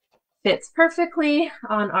fits perfectly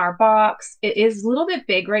on our box. It is a little bit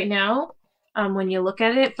big right now when you look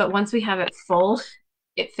at it, but once we have it full,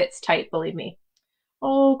 it fits tight, believe me.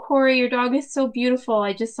 Oh, Corey, your dog is so beautiful.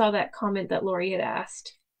 I just saw that comment that Lori had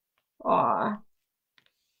asked. Aw.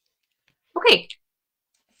 Okay,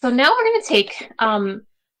 so now we're going to take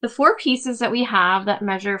the 4 pieces that we have that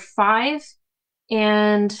measure 5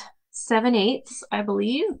 7/8, I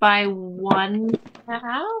believe, by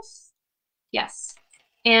 1.5. Yes.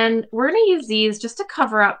 And we're going to use these just to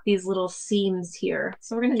cover up these little seams here.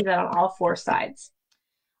 So we're going to do that on all 4 sides.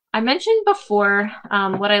 I mentioned before,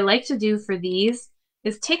 what I like to do for these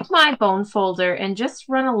is take my bone folder and just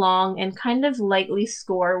run along and kind of lightly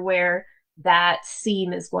score where that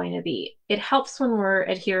seam is going to be. It helps when we're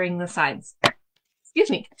adhering the sides. Excuse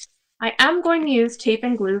me. I am going to use tape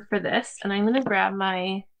and glue for this, and I'm going to grab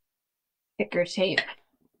my thicker tape.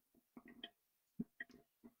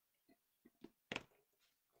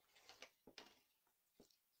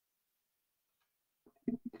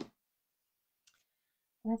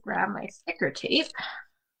 I'll grab my sticker tape.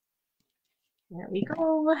 There we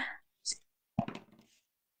go.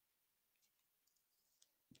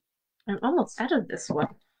 I'm almost out of this one.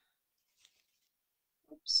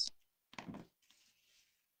 Oops.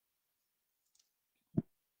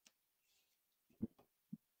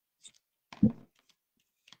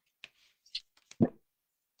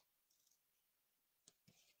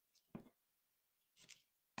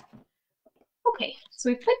 Okay, so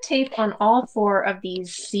we put tape on all 4 of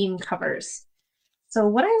these seam covers. So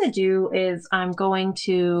what I'm going to do is I'm going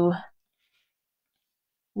to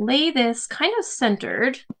lay this kind of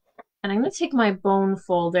centered, and I'm going to take my bone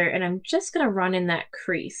folder and I'm just going to run in that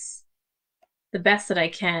crease the best that I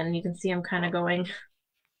can. You can see I'm kind of going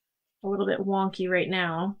a little bit wonky right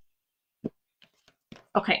now.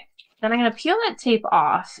 Okay, then I'm going to peel that tape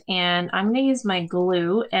off, and I'm going to use my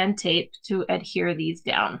glue and tape to adhere these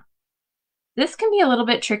down. This can be a little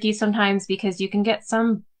bit tricky sometimes because you can get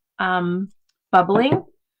some bubbling.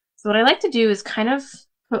 So what I like to do is kind of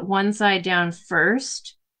put one side down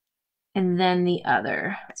first and then the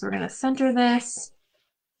other. So we're going to center this.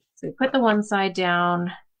 So we put the one side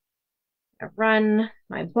down, I run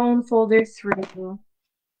my bone folder through,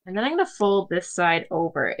 and then I'm going to fold this side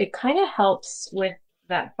over. It kind of helps with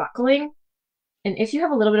that buckling. And if you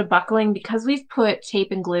have a little bit of buckling, because we've put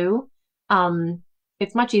tape and glue,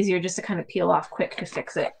 it's much easier just to kind of peel off quick to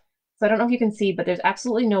fix it. So I don't know if you can see, but there's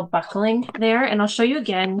absolutely no buckling there. And I'll show you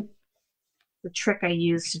again the trick I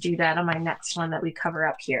use to do that on my next one that we cover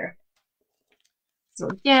up here. So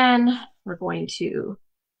again, we're going to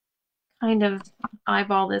kind of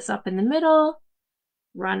eyeball this up in the middle,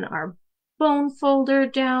 run our bone folder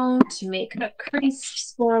down to make a creased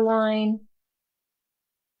score line.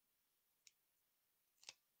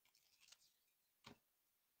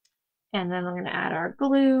 And then we're going to add our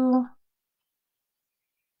glue.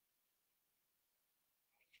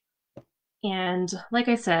 And like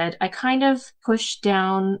I said, I kind of push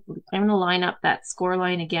down, I'm going to line up that score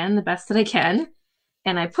line again the best that I can.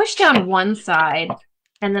 And I push down one side,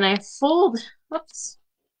 and then I fold, whoops,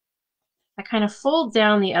 I kind of fold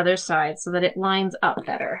down the other side so that it lines up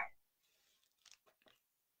better.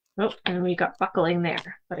 Oh, and we got buckling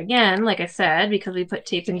there. But again, like I said, because we put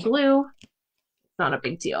tape and glue, It's not a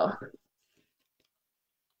big deal.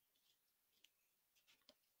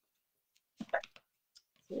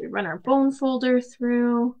 So we run our bone folder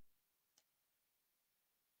through.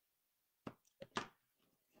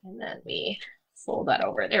 And then we fold that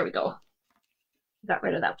over. There we go. Got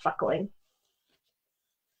rid of that buckling.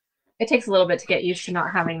 It takes a little bit to get used to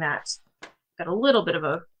not having that. Got a little bit of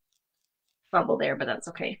a bubble there, but that's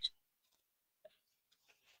okay.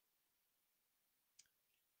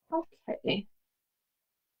 Okay.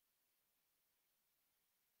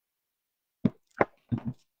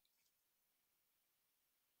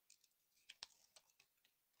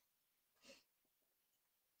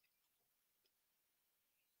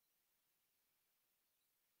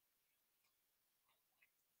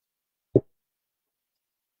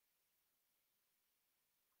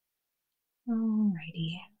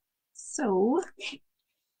 Alrighty. So,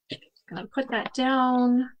 just gonna put that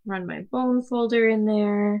down, run my bone folder in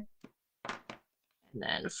there, and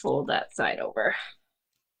then fold that side over.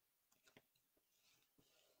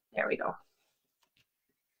 There we go.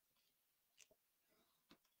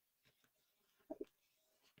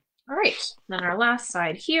 All right, then our last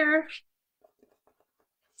side here.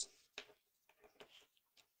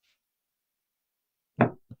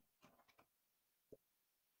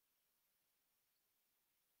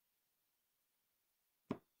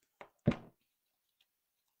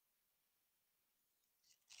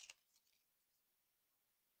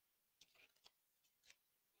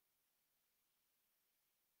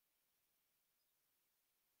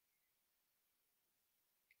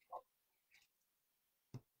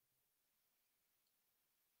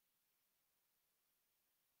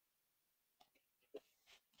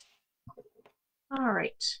 All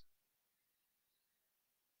right.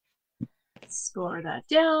 Score that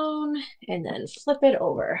down and then flip it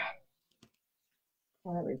over.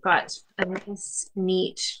 And we've got a nice,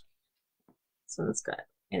 neat, this one's good.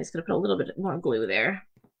 I'm just gonna put a little bit more glue there.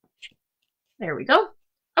 There we go.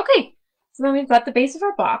 Okay, so then we've got the base of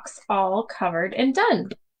our box all covered and done.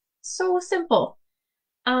 So simple.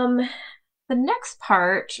 The next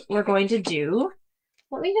part we're going to do,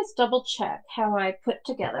 let me just double check how I put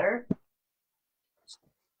together.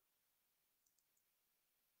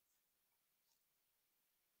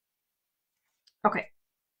 Okay.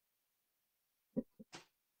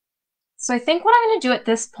 So I think what I'm going to do at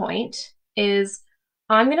this point is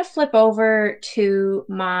I'm going to flip over to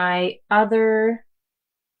my other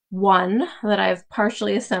one that I've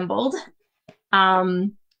partially assembled.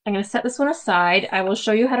 I'm going to set this one aside. I will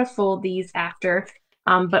show you how to fold these after,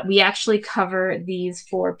 but we actually cover these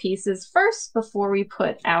 4 pieces first before we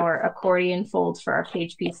put our accordion folds for our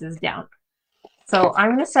page pieces down. So I'm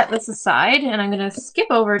going to set this aside and I'm going to skip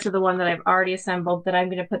over to the one that I've already assembled that I'm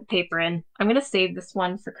going to put paper in. I'm going to save this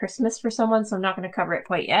one for Christmas for someone, so I'm not going to cover it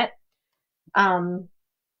quite yet.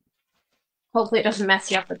 Hopefully it doesn't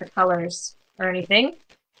mess you up with the colors or anything.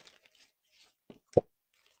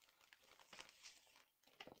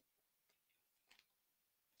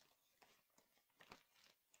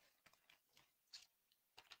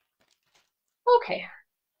 Okay.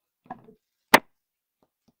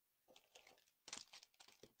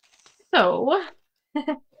 So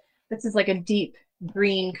this is like a deep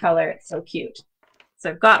green color. It's so cute. So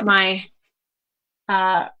I've got my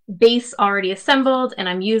base already assembled and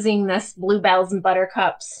I'm using this Bluebells and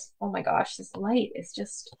Buttercups. Oh my gosh, this light is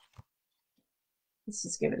just, let's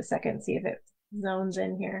just give it a second and see if it zones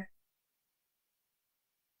in here.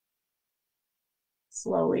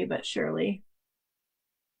 Slowly but surely.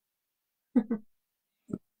 I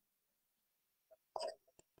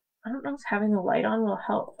don't know if having the light on will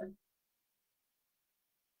help.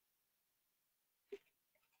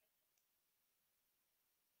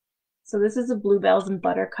 So this is a Bluebells and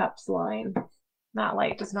Buttercups line. That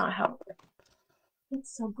light does not help.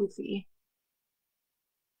 It's so goofy.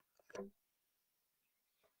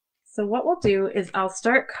 So what we'll do is I'll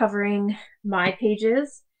start covering my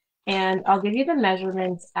pages and I'll give you the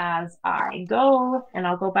measurements as I go, and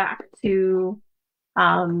I'll go back to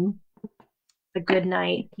the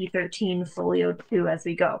Goodnight P13 Folio 2 as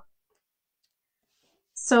we go.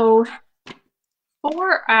 So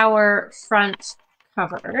for our front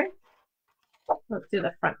cover, let's do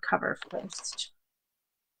the front cover first.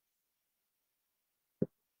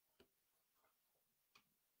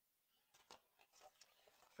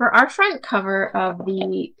 For our front cover of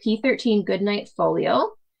the P13 Goodnight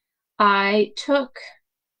Folio, I took,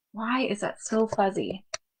 why is that so fuzzy?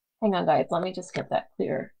 Hang on guys, let me just get that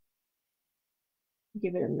clear.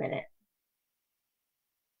 Give it a minute.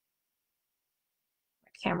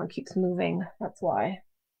 My camera keeps moving, that's why.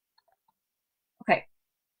 Okay,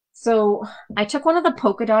 so I took one of the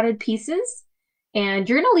polka dotted pieces And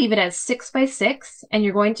you're going to leave it as 6 by 6, and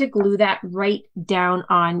you're going to glue that right down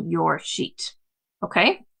on your sheet.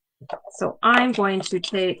 Okay? So I'm going to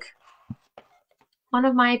take one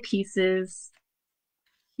of my pieces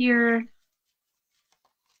here.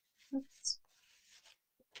 Oops.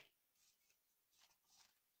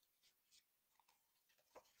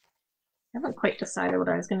 I haven't quite decided what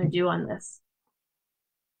I was going to do on this.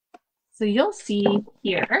 So you'll see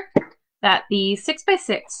here that the 6 by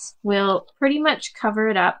 6 will pretty much cover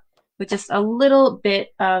it up with just a little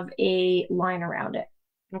bit of a line around it.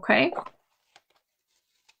 Okay?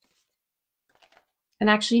 And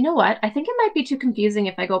actually, you know what? I think it might be too confusing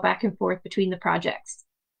if I go back and forth between the projects.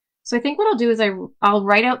 So I think what I'll do is I'll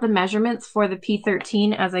write out the measurements for the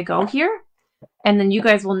P13 as I go here, and then you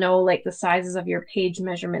guys will know like the sizes of your page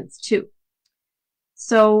measurements too.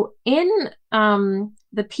 So in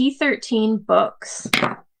the P13 books,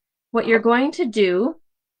 what you're going to do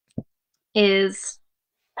is,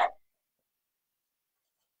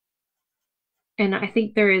 and I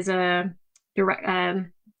think there is a direct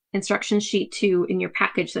instruction sheet too in your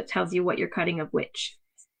package that tells you what you're cutting of which.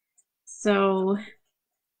 So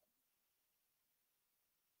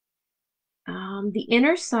the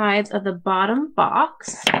inner sides of the bottom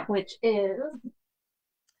box, which is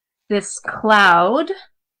this cloud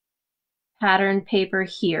pattern paper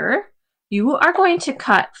here, you are going to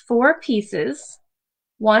cut 4 pieces,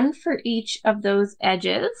 1 for each of those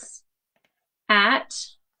edges, at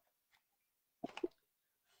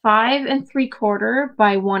 5 3/4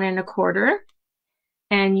 by 1 1/4,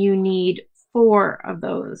 and you need 4 of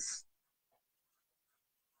those.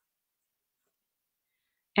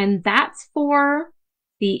 And that's for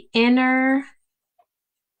the inner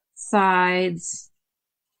sides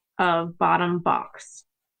of bottom box.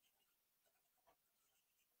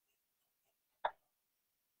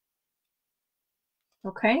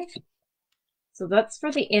 Okay, so that's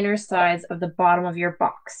for the inner sides of the bottom of your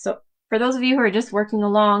box. So for those of you who are just working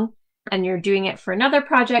along and you're doing it for another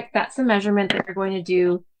project, that's the measurement that you're going to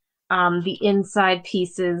do the inside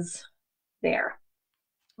pieces there.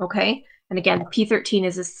 Okay, and again, P13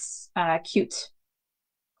 is this cute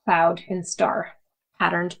cloud and star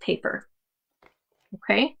patterned paper.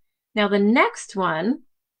 Okay, now the next one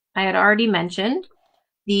I had already mentioned,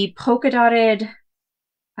 the polka dotted,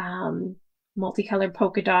 multicolored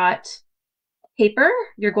polka dot paper.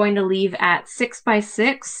 You're going to leave at 6 by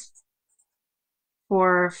 6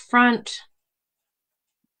 for front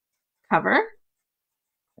cover.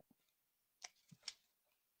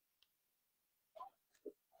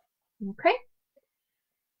 Okay.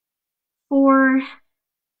 For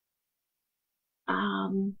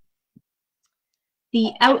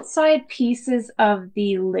the outside pieces of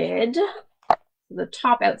the lid, the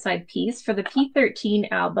top outside piece for the P13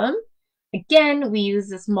 album, again, we use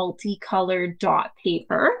this multicolored dot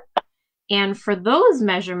paper. And for those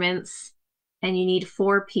measurements, and you need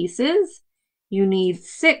 4 pieces, you need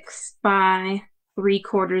 6 by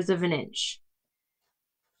 3/4 of an inch.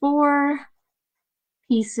 4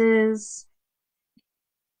 pieces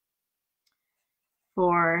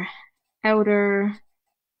for outer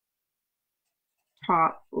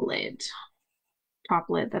top lid. Top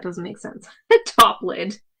lid, that doesn't make sense. Top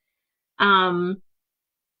lid.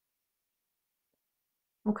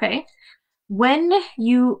 Okay. When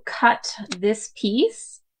you cut this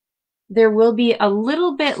piece, there will be a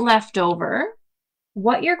little bit left over.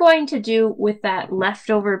 What you're going to do with that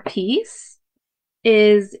leftover piece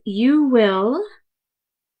is you will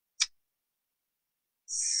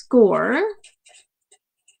score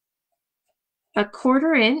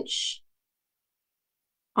 1/4 inch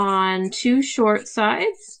on 2 short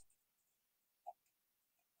sides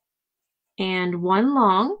and 1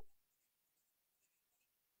 long.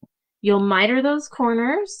 You'll miter those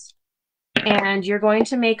corners, and you're going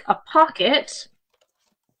to make a pocket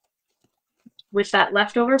with that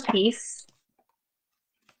leftover piece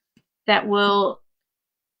that will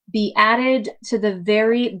be added to the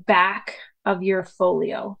very back of your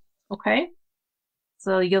folio. Okay,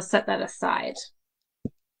 so you'll set that aside.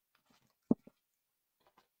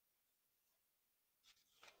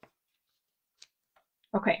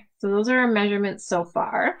 Okay, so those are our measurements so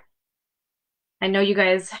far. I know you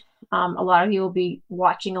guys, a lot of you will be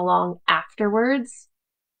watching along afterwards.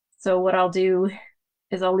 So what I'll do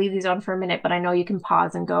is I'll leave these on for a minute, but I know you can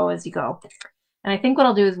pause and go as you go. And I think what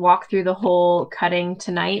I'll do is walk through the whole cutting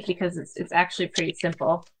tonight because it's actually pretty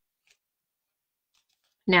simple.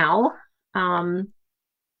 Now,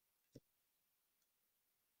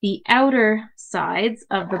 the outer sides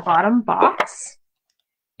of the bottom box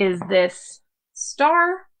is this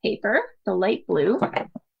star paper, the light blue.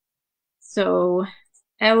 So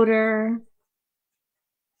outer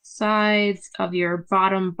sides of your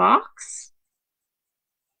bottom box.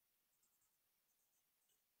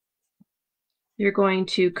 You're going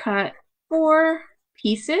to cut 4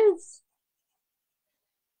 pieces,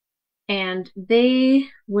 and they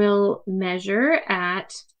will measure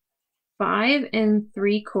at 5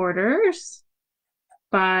 3/4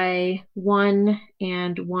 by 1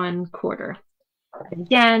 1/4.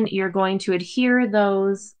 Again, you're going to adhere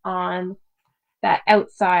those on that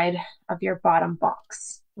outside of your bottom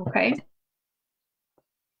box, okay?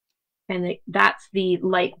 And that's the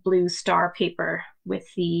light blue star paper with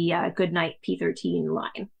the Goodnight P13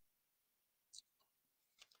 line.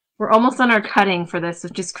 We're almost on our cutting for this,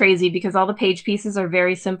 which is crazy because all the page pieces are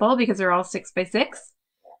very simple because they're all 6 by 6.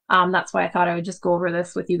 That's why I thought I would just go over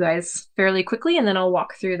this with you guys fairly quickly, and then I'll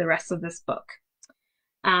walk through the rest of this book.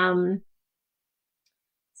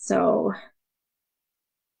 So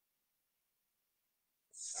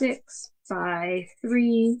 6 by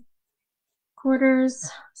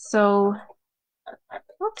 3/4. So,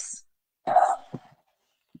 oops.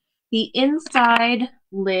 The inside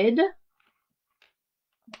lid.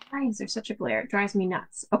 Why is there such a glare? It drives me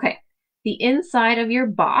nuts. Okay. The inside of your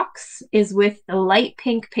box is with the light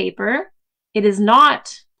pink paper. It is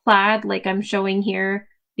not plaid like I'm showing here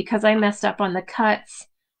because I messed up on the cuts.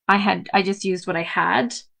 I just used what I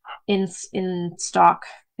had in stock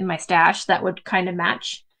in my stash that would kind of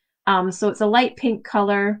match. So it's a light pink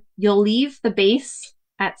color. You'll leave the base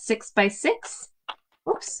at 6 by 6.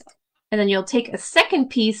 Oops. And then you'll take a second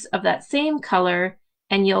piece of that same color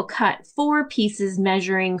and you'll cut 4 pieces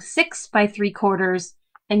measuring 6 by 3/4,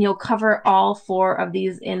 and you'll cover all 4 of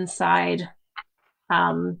these inside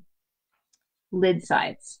lid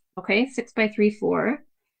sides. Okay, 6 by 3, 4.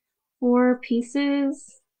 4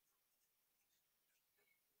 pieces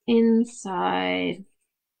inside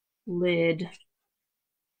lid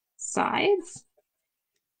sides.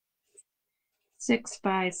 6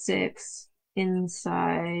 by 6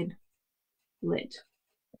 inside lid.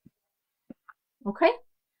 Okay,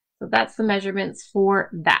 so that's the measurements for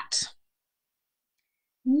that.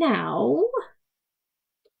 Now,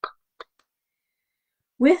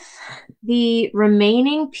 with the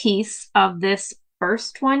remaining piece of this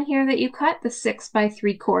first one here that you cut, the 6 by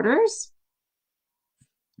 3/4,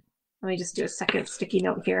 let me just do a second sticky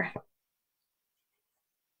note here.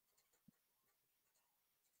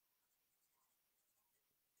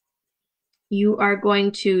 You are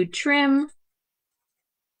going to trim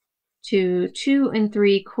to 2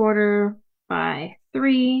 3/4 by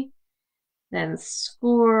 3, then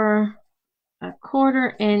score a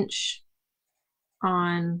 1/4 inch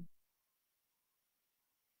on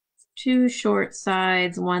 2 short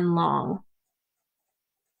sides, 1 long.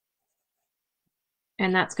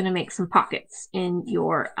 And that's going to make some pockets in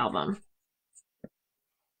your album.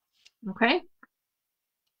 Okay.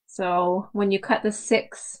 So when you cut the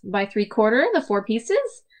 6 by 3/4, the 4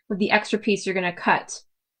 pieces, with the extra piece, you're going to cut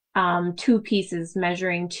 2 pieces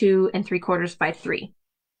measuring 2 3/4 by 3.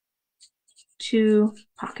 2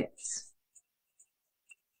 pockets.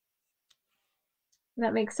 Does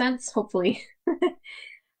that make sense? Hopefully.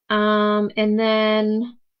 And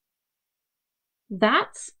then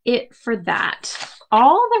that's it for that.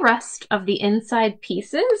 All the rest of the inside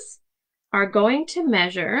pieces are going to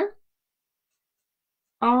measure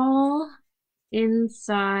all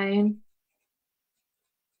inside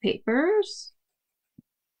papers.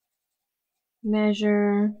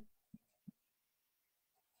 Measure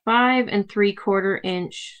 5 3/4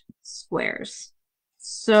 inch squares.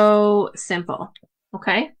 So simple.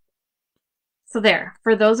 Okay. So there,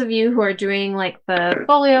 for those of you who are doing like the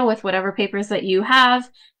folio with whatever papers that you have,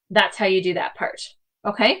 that's how you do that part.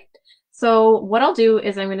 Okay. So what I'll do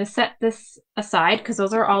is I'm going to set this aside because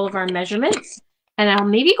those are all of our measurements. And I'll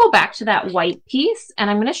maybe go back to that white piece and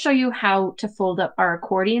I'm going to show you how to fold up our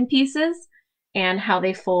accordion pieces and how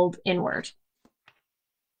they fold inward.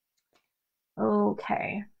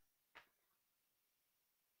 Okay.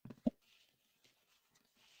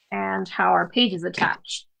 And how our pages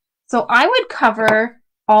attach. So I would cover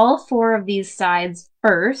all 4 of these sides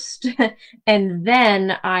first, and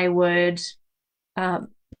then I would, I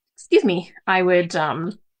would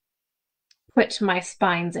put my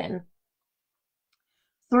spines in.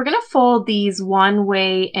 So we're going to fold these one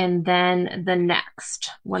way and then the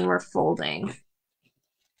next when we're folding.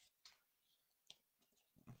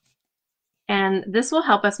 And this will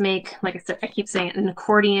help us make, like I said, I keep saying it, an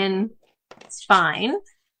accordion spine.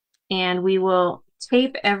 And we will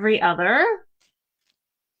tape every other.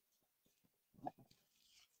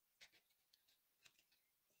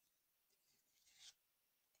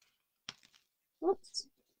 Oops.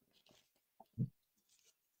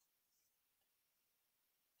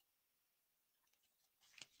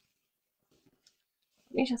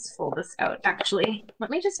 Let me just fold this out. Actually, let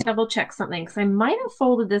me just double check something because I might have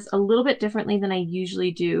folded this a little bit differently than I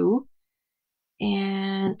usually do.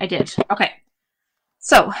 And I did. Okay.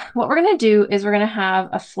 So what we're going to do is we're going to have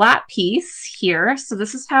a flat piece here. So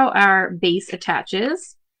this is how our base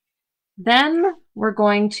attaches. Then we're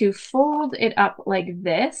going to fold it up like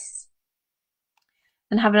this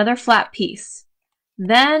and have another flat piece.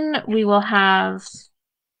 Then we will have,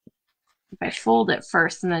 if I fold it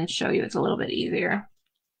first and then show you, it's a little bit easier.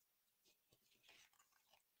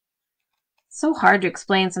 So hard to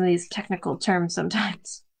explain some of these technical terms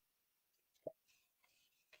sometimes.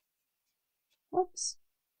 Oops.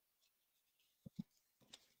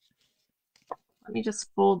 Let me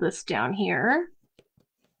just fold this down here.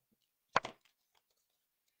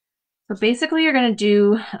 So basically you're going to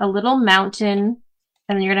do a little mountain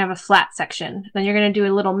and then you're going to have a flat section. Then you're going to do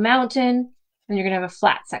a little mountain and you're going to have a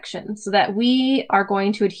flat section so that we are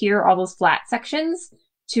going to adhere all those flat sections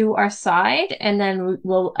to our side, and then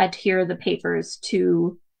we'll adhere the papers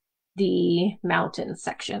to the mountain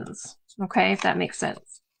sections. Okay, if that makes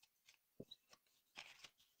sense.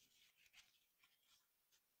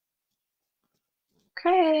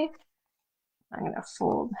 Okay, I'm going to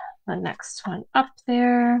fold the next one up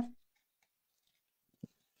there.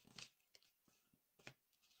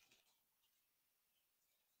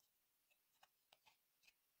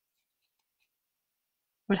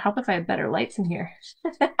 Would help if I had better lights in here.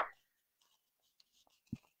 As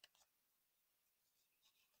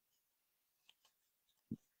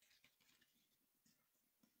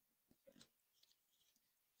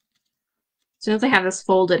soon as I have this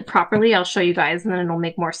folded properly, I'll show you guys and then it'll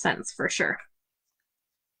make more sense for sure.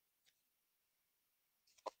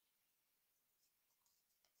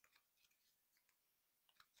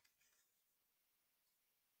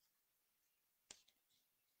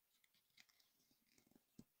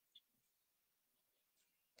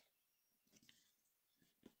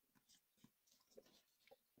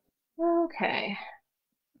 Okay.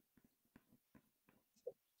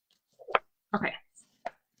 Okay.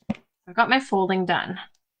 I've got my folding done.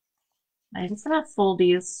 I'm just gonna fold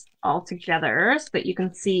these all together so that you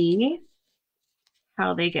can see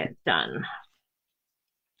how they get done.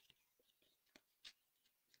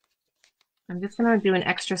 I'm just gonna do an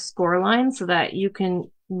extra score line so that you can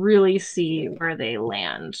really see where they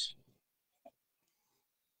land.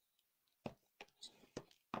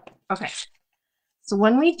 Okay, so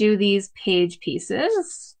when we do these page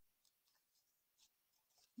pieces,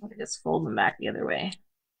 let me just fold them back the other way.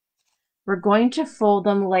 We're going to fold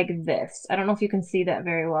them like this. I don't know if you can see that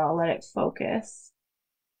very well. I'll let it focus.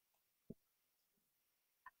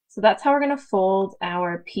 So that's how we're going to fold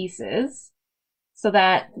our pieces, so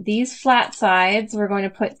that these flat sides we're going to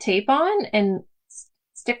put tape on and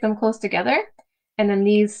stick them close together. And then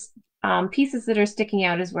these pieces that are sticking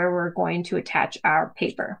out is where we're going to attach our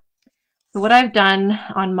paper. So what I've done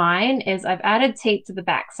on mine is I've added tape to the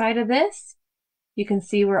back side of this. You can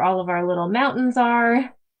see where all of our little mountains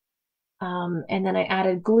are. And then I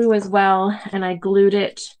added glue as well, and I glued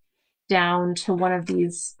it down to one of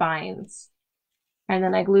these spines. And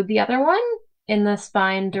then I glued the other one in the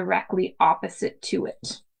spine directly opposite to it.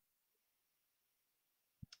 So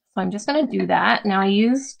I'm just going to do that. Now I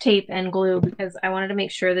used tape and glue because I wanted to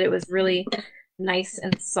make sure that it was really nice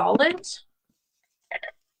and solid.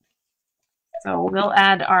 So we'll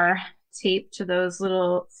add our tape to those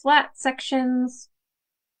little flat sections.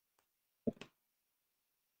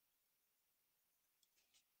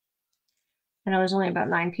 I know there's only about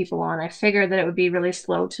 9 people on. I figured that it would be really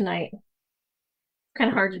slow tonight. Kind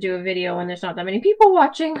of hard to do a video when there's not that many people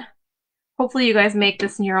watching. Hopefully you guys make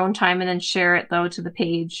this in your own time and then share it though to the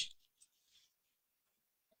page.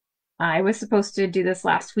 I was supposed to do this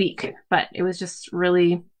last week, but it was just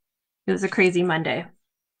really, it was a crazy Monday.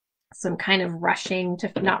 So I'm kind of rushing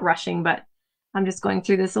to, not rushing, but I'm just going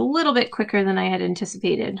through this a little bit quicker than I had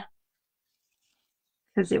anticipated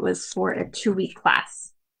because it was for a 2-week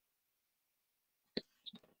class.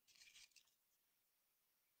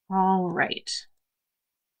 All right.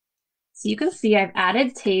 So you can see I've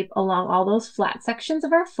added tape along all those flat sections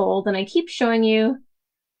of our fold, and I keep showing you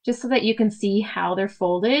just so that you can see how they're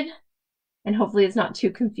folded, and hopefully it's not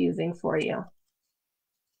too confusing for you.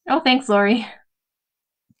 Oh, thanks, Lori.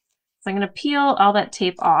 So I'm going to peel all that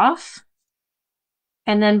tape off.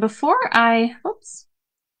 And then before I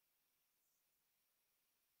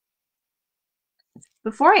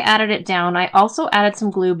added it down, I also added some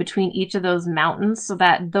glue between each of those mountains so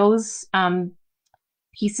that those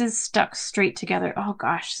pieces stuck straight together. Oh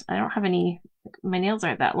gosh, I don't have any, my nails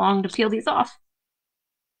aren't that long to peel these off.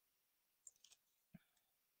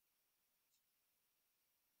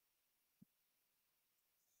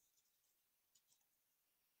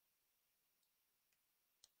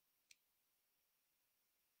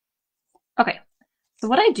 Okay, so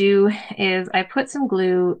what I do is I put some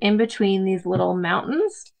glue in between these little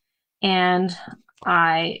mountains and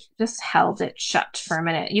I just held it shut for a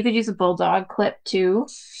minute. You could use a bulldog clip too,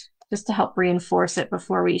 just to help reinforce it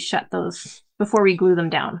before we before we glue them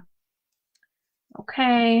down.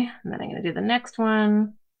 Okay, and then I'm gonna do the next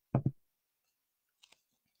one.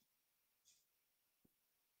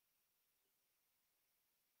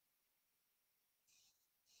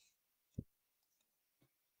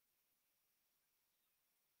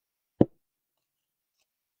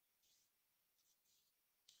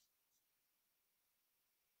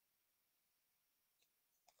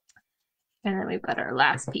 And then we've got our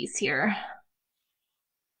last piece here.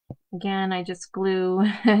 Again, I just glue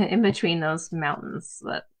in between those mountains so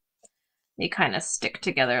that they kind of stick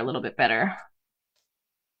together a little bit better.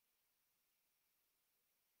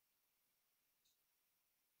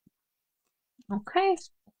 Okay,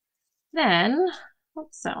 then,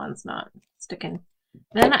 oops, that one's not sticking.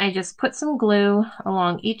 Then I just put some glue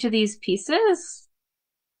along each of these pieces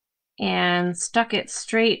and stuck it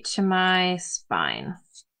straight to my spine.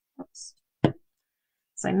 Oops.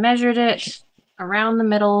 So I measured it around the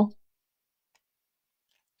middle.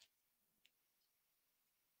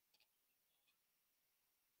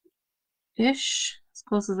 Ish, as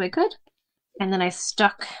close as I could. And then I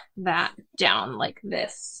stuck that down like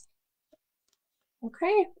this.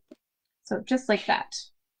 Okay, so just like that.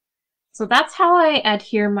 So that's how I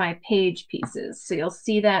adhere my page pieces. So you'll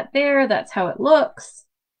see that there, that's how it looks.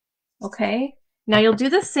 Okay, now you'll do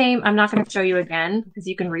the same. I'm not going to show you again because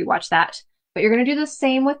you can rewatch that, but you're going to do the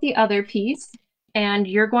same with the other piece, and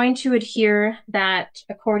you're going to adhere that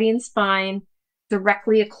accordion spine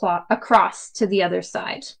directly across to the other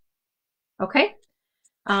side. Okay,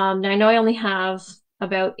 now I know I only have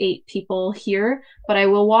about 8 people here, but I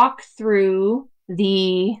will walk through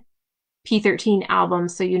the P13 album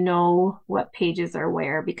so you know what pages are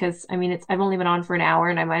where, because I mean I've only been on for an hour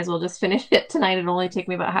and I might as well just finish it tonight. It'll only take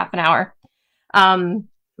me about half an hour.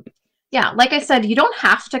 Yeah, like I said, you don't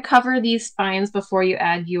have to cover these spines before you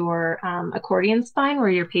add your accordion spine where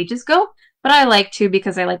your pages go, but I like to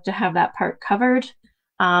because I like to have that part covered.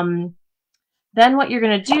 Then what you're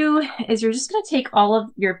going to do is you're just going to take all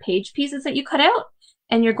of your page pieces that you cut out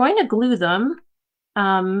and you're going to glue them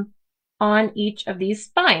on each of these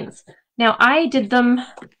spines. Now I did them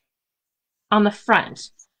on the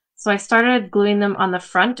front. So I started gluing them on the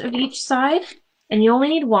front of each side, and you only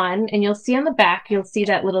need one, and you'll see on the back, you'll see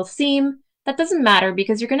that little seam. That doesn't matter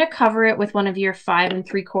because you're going to cover it with one of your 5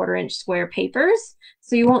 3/4 inch square papers,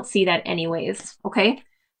 so you won't see that anyways, okay?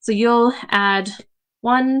 So you'll add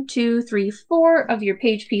 1, 2, 3, 4 of your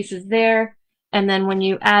page pieces there, and then when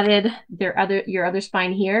you added your other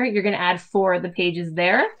spine here, you're going to add 4 of the pages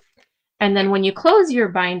there. And then when you close your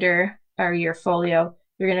binder or your folio,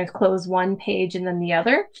 you're going to close one page and then the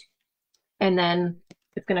other. And then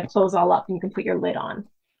it's going to close all up and you can put your lid on.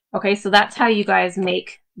 Okay, so that's how you guys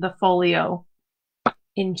make the folio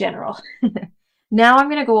in general. Now I'm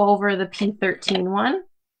going to go over the P13 one.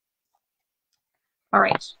 All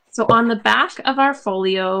right, so on the back of our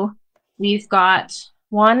folio, we've got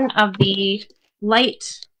one of the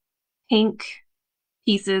light pink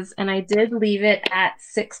pieces, and I did leave it at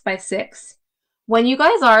 6 by 6. When you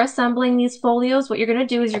guys are assembling these folios, what you're going to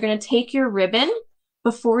do is you're going to take your ribbon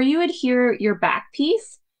before you adhere your back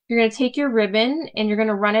piece. You're going to take your ribbon and you're going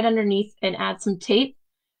to run it underneath and add some tape.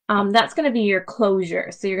 That's going to be your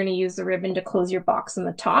closure. So you're going to use the ribbon to close your box on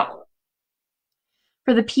the top.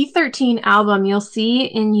 For the P13 album, you'll see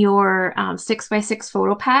in your 6 by 6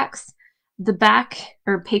 photo packs, the back,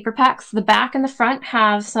 or paper packs, the back and the front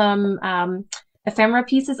have some ephemera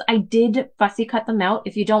pieces. I did fussy cut them out.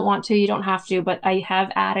 If you don't want to, you don't have to, but I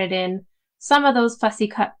have added in some of those fussy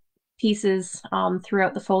cut pieces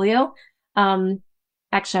throughout the folio.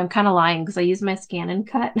 Actually, I'm kind of lying because I used my scan and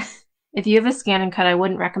cut. If you have a scan and cut, I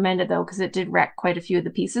wouldn't recommend it though, because it did wreck quite a few of the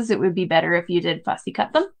pieces. It would be better if you did fussy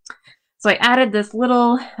cut them. So I added this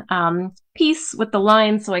little piece with the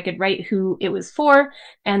line so I could write who it was for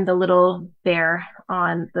and the little bear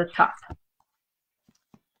on the top.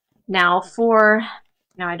 Now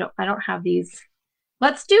I don't have these.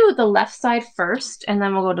 Let's do the left side first and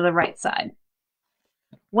then we'll go to the right side.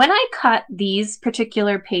 When I cut these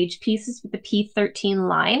particular page pieces with the P13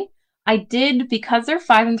 line, I did, because they're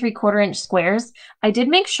 5 3/4 inch squares, I did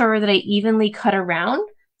make sure that I evenly cut around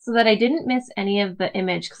so that I didn't miss any of the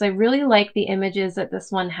image, because I really like the images that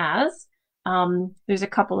this one has. There's a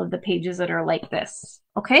couple of the pages that are like this,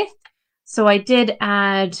 okay? So I did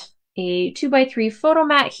add a 2 by 3 photo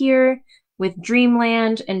mat here with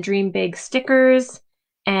Dreamland and Dream Big stickers,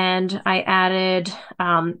 and I added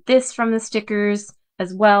this from the stickers,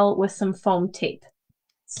 as well with some foam tape.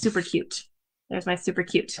 Super cute. There's my super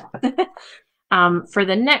cute. For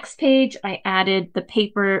the next page, I added the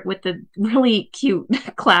paper with the really cute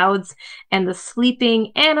clouds and the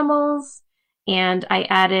sleeping animals. And I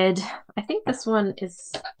added, I think this one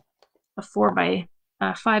is a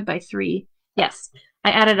 5x3. Yes,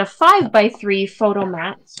 I added a 5x3 photo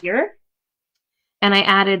mat here. And I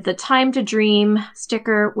added the Time to Dream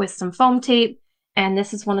sticker with some foam tape. And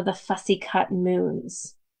this is one of the fussy cut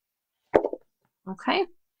moons. Okay.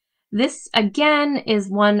 This, again, is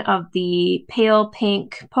one of the pale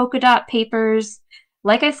pink polka dot papers.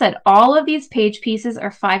 Like I said, all of these page pieces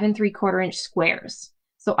are 5 3/4 inch squares.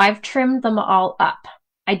 So I've trimmed them all up.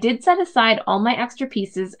 I did set aside all my extra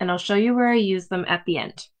pieces, and I'll show you where I use them at the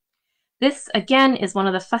end. This, again, is one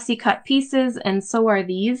of the fussy cut pieces, and so are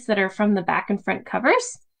these that are from the back and front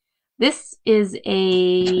covers. This is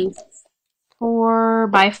a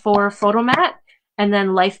 4x4 photo mat, and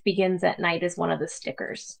then Life Begins at Night is one of the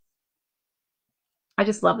stickers. I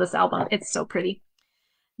just love this album. It's so pretty.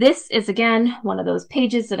 This is, again, one of those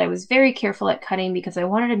pages that I was very careful at cutting because I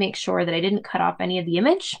wanted to make sure that I didn't cut off any of the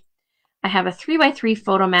image. I have a 3x3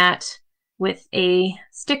 photo mat with a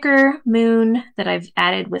sticker moon that I've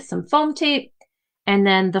added with some foam tape, and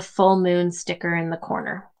then the full moon sticker in the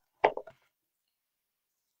corner.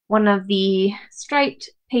 One of the striped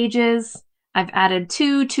pages, I've added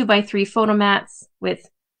 2x3 photo mats with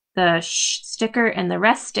the sticker and the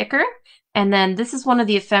rest sticker. And then this is one of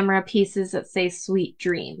the ephemera pieces that say Sweet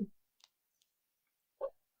Dream.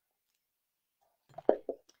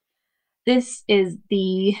 This is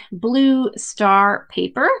the blue star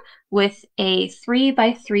paper with a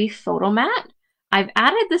 3x3 photo mat. I've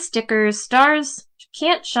added the stickers, Stars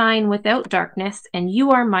Can't Shine Without Darkness, and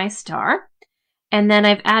You Are My Star. And then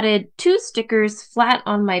I've added 2 stickers flat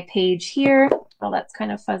on my page here. Oh, that's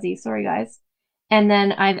kind of fuzzy. Sorry, guys. And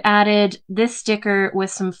then I've added this sticker with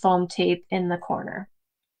some foam tape in the corner.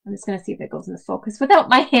 I'm just going to see if it goes into focus without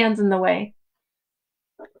my hands in the way.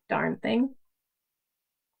 Darn thing.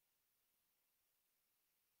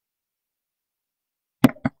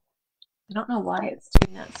 I don't know why it's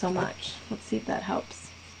doing that so much. Let's see if that helps.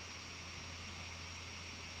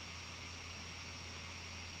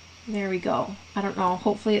 There we go. I don't know.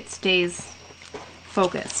 Hopefully it stays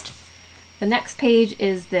focused. The next page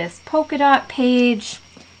is this polka dot page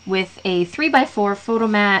with a 3x4 photo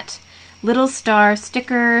mat, little star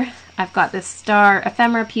sticker. I've got this star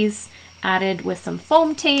ephemera piece added with some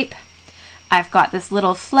foam tape. I've got this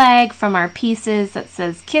little flag from our pieces that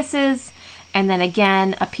says Kisses, and then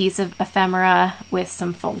again a piece of ephemera with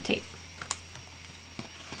some foam tape.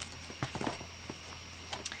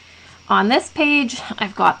 On this page,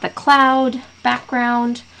 I've got the cloud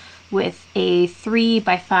background with a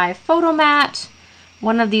 3x5 photo mat,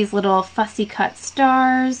 one of these little fussy cut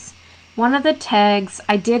stars, one of the tags.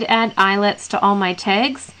 I did add eyelets to all my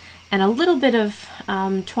tags, and a little bit of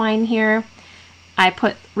twine here. I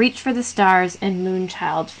put Reach for the Stars and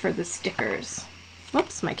Moonchild for the stickers.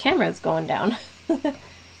 Whoops, my camera is going down. Okay.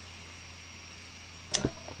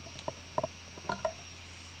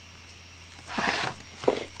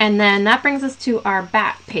 And then that brings us to our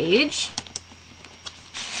back page.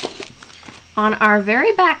 On our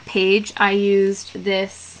very back page, I used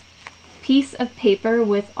this piece of paper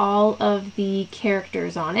with all of the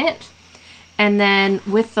characters on it. And then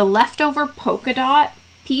with the leftover polka dot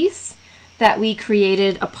piece that we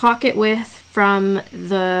created a pocket with from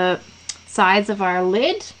the sides of our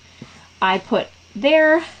lid, I put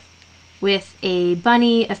there with a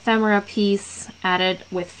bunny ephemera piece added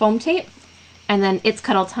with foam tape, and then It's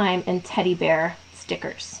Cuddle Time and teddy bear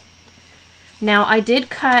stickers. Now I did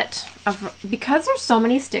cut, because there's so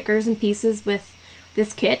many stickers and pieces with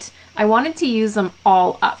this kit, I wanted to use them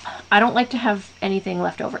all up. I don't like to have anything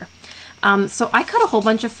left over. So I cut a whole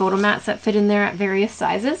bunch of photo mats that fit in there at various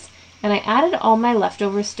sizes, and I added all my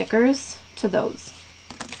leftover stickers to those.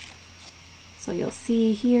 So you'll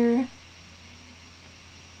see here,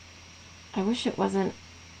 I wish it was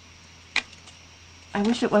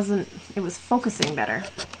focusing better.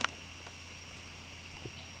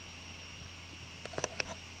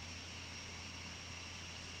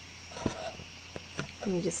 Let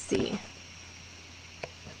me just see.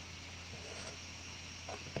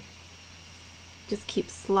 Just keep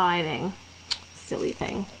sliding. Silly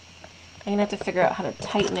thing. I'm gonna have to figure out how to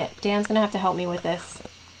tighten it. Dan's gonna have to help me with this.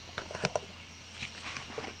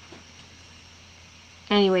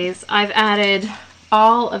 Anyways, I've added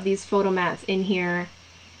all of these photo mats in here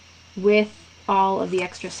with all of the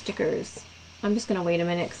extra stickers. I'm just gonna wait a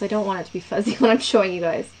minute because I don't want it to be fuzzy when I'm showing you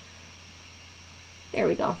guys. There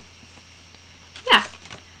we go. Yeah.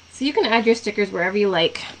 So you can add your stickers wherever you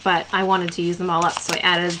like, but I wanted to use them all up, so I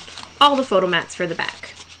added all the photo mats for the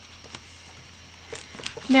back.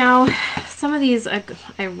 Now, some of these I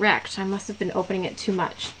wrecked. I must have been opening it too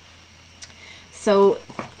much. So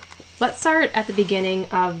let's start at the beginning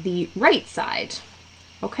of the right side.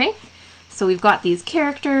 Okay, so we've got these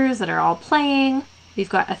characters that are all playing. We've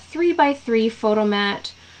got a 3x3 photo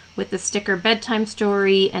mat with the sticker Bedtime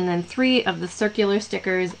Story, and then 3 of the circular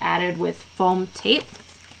stickers added with foam tape.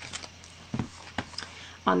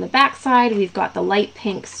 On the back side, we've got the light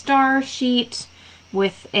pink star sheet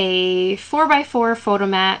with a 4x4 photo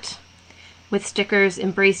mat with stickers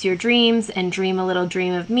Embrace Your Dreams and Dream a Little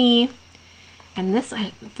Dream of Me. And this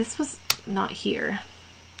was not here.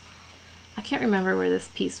 I can't remember where this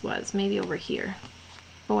piece was. Maybe over here.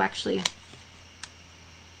 Oh, actually,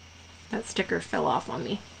 that sticker fell off on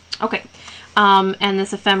me. Okay, and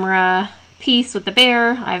this ephemera piece with the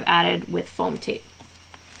bear I've added with foam tape.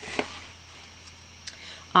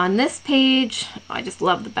 On this page, I just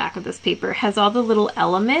love the back of this paper, it has all the little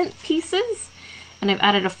element pieces, and I've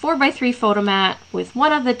added a 4x3 photo mat with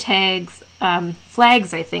one of the tags,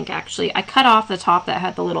 flags I think actually. I cut off the top that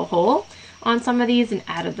had the little hole on some of these and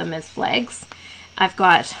added them as flags. I've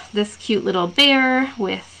got this cute little bear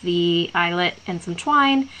with the eyelet and some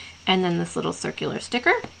twine, and then this little circular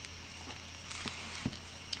sticker.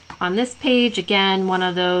 On this page, again, one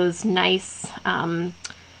of those nice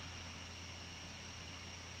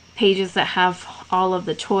pages that have all of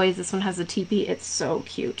the toys. This one has a teepee. It's so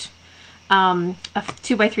cute. A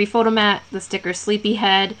 2x3 photo mat, the sticker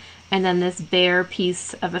Sleepyhead, and then this bear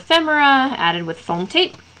piece of ephemera added with foam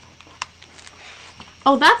tape.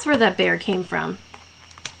 Oh, that's where that bear came from.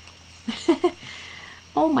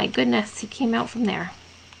 Oh my goodness, he came out from there.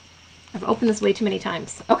 I've opened this way too many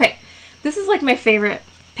times. Okay, this is like my favorite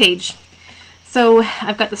page. So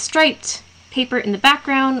I've got the striped paper in the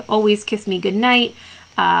background, Always Kiss Me Goodnight,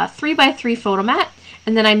 3x3 photo mat,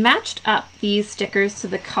 and then I matched up these stickers to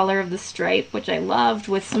the color of the stripe, which I loved,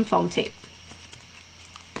 with some foam tape.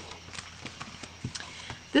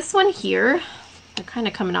 This one here, they're kind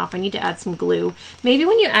of coming off. I need to add some glue. Maybe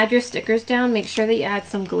when you add your stickers down, make sure that you add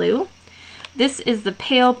some glue. This is the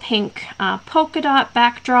pale pink polka dot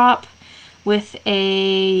backdrop with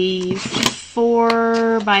a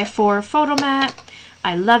 4x4 photo mat.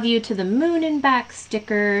 I Love You to the Moon and Back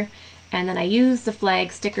sticker, and then I used the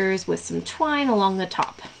flag stickers with some twine along the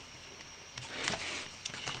top.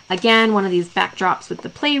 Again, one of these backdrops with the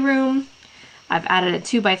playroom. I've added a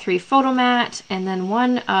 2x3 photo mat and then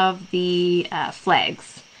one of the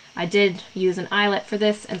flags. I did use an eyelet for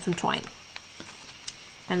this and some twine.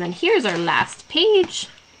 And then here's our last page.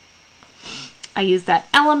 I used that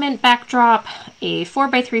element backdrop, a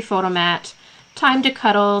 4x3 photo mat, Time to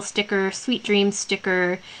Cuddle sticker, Sweet Dreams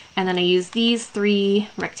sticker, and then I used these 3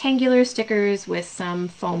 rectangular stickers with some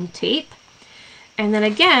foam tape. And then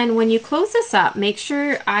again, when you close this up, make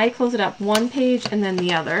sure I close it up one page and then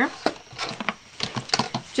the other,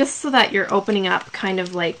 just so that you're opening up kind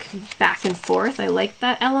of like back and forth. I like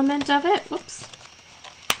that element of it. Whoops.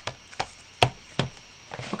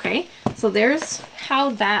 Okay, so there's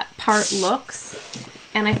how that part looks.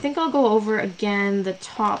 And I think I'll go over again the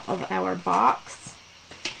top of our box.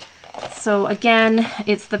 So again,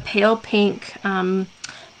 it's the pale pink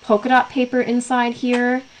polka dot paper inside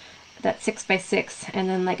here. That's 6x6, and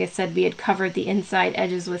then like I said, we had covered the inside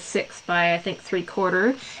edges with 6 by I think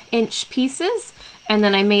 3/4 inch pieces. And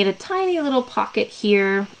then I made a tiny little pocket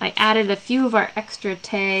here. I added a few of our extra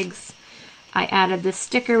tags. I added this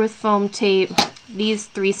sticker with foam tape, these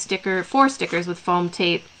 4 stickers with foam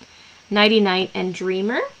tape, Nighty Night and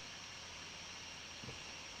Dreamer.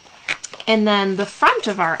 And then the front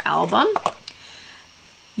of our album,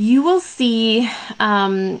 you will see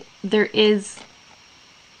there is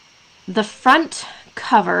the front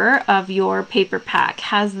cover of your paper pack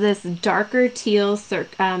has this darker teal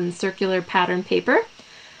circular pattern paper.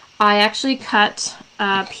 I actually cut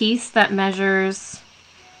a piece that measures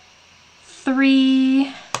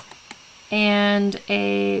 3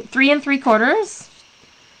 3¾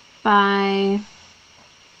 by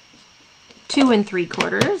 2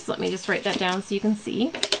 3/4. Let me just write that down so you can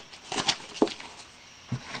see.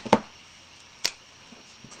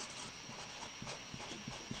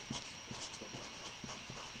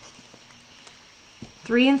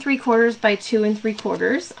 Three and 3/4 by 2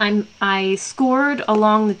 3/4. I scored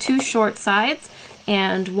along the 2 short sides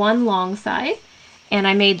and 1 long side, and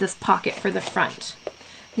I made this pocket for the front.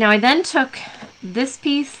 Now I then took this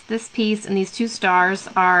piece, and these 2 stars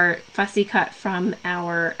are fussy cut from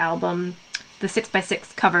our album, the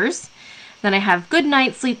 6x6 covers. Then I have good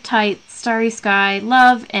night, sleep tight, starry sky,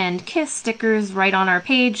 love, and kiss stickers right on our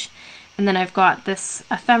page. And then I've got this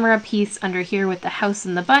ephemera piece under here with the house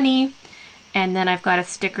and the bunny. And then I've got a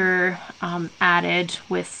sticker added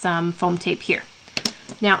with some foam tape here.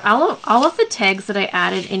 Now, all of the tags that I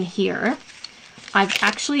added in here, I've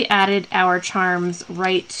actually added our charms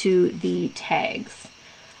right to the tags.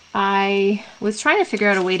 I was trying to figure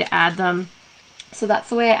out a way to add them, so that's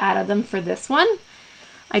the way I added them for this one.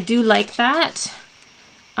 I do like that.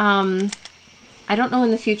 I don't know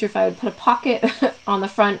in the future if I would put a pocket on the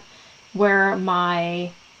front where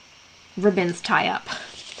my ribbons tie up,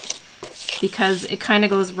 because it kind of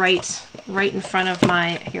goes right in front of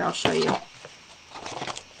my, here, I'll show you.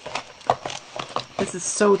 This is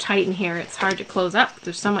so tight in here, it's hard to close up.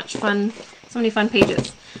 There's so much fun, so many fun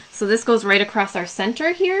pages. So this goes right across our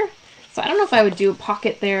center here. So I don't know if I would do a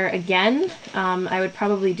pocket there again. I would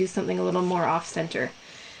probably do something a little more off center.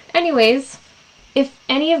 Anyways, if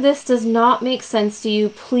any of this does not make sense to you,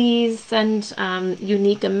 please send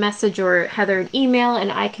Unique a message or Heather an email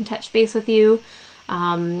and I can touch base with you.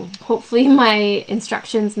 Hopefully my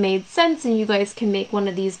instructions made sense and you guys can make one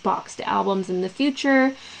of these boxed albums in the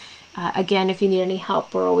future. Again, if you need any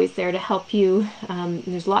help, we're always there to help you.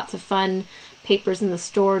 There's lots of fun papers in the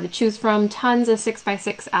store to choose from, tons of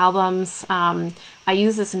 6x6 albums. I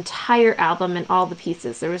used this entire album in all the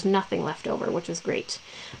pieces. There was nothing left over, which was great.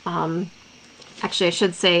 Actually, I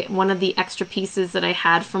should say one of the extra pieces that I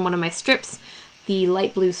had from one of my strips, the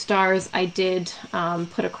light blue stars, I did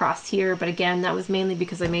put across here, but again, that was mainly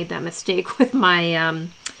because I made that mistake with my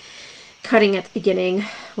cutting at the beginning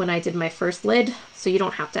when I did my first lid, so you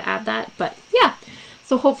don't have to add that. But yeah,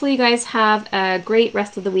 so hopefully you guys have a great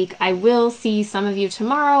rest of the week. I will see some of you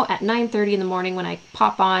tomorrow at 9:30 in the morning when I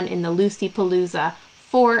pop on in the Lucy Palooza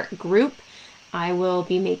 4 group. I will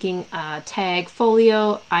be making a tag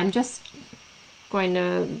folio. I'm just going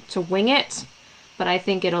to wing it, but I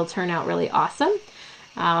think it'll turn out really awesome.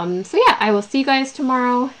 So yeah, I will see you guys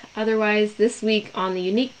tomorrow. Otherwise, this week on the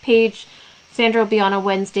Unique page, Sandra will be on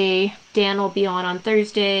Wednesday, Dan will be on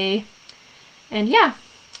Thursday, and yeah,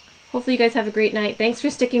 hopefully you guys have a great night. Thanks for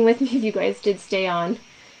sticking with me if you guys did stay on.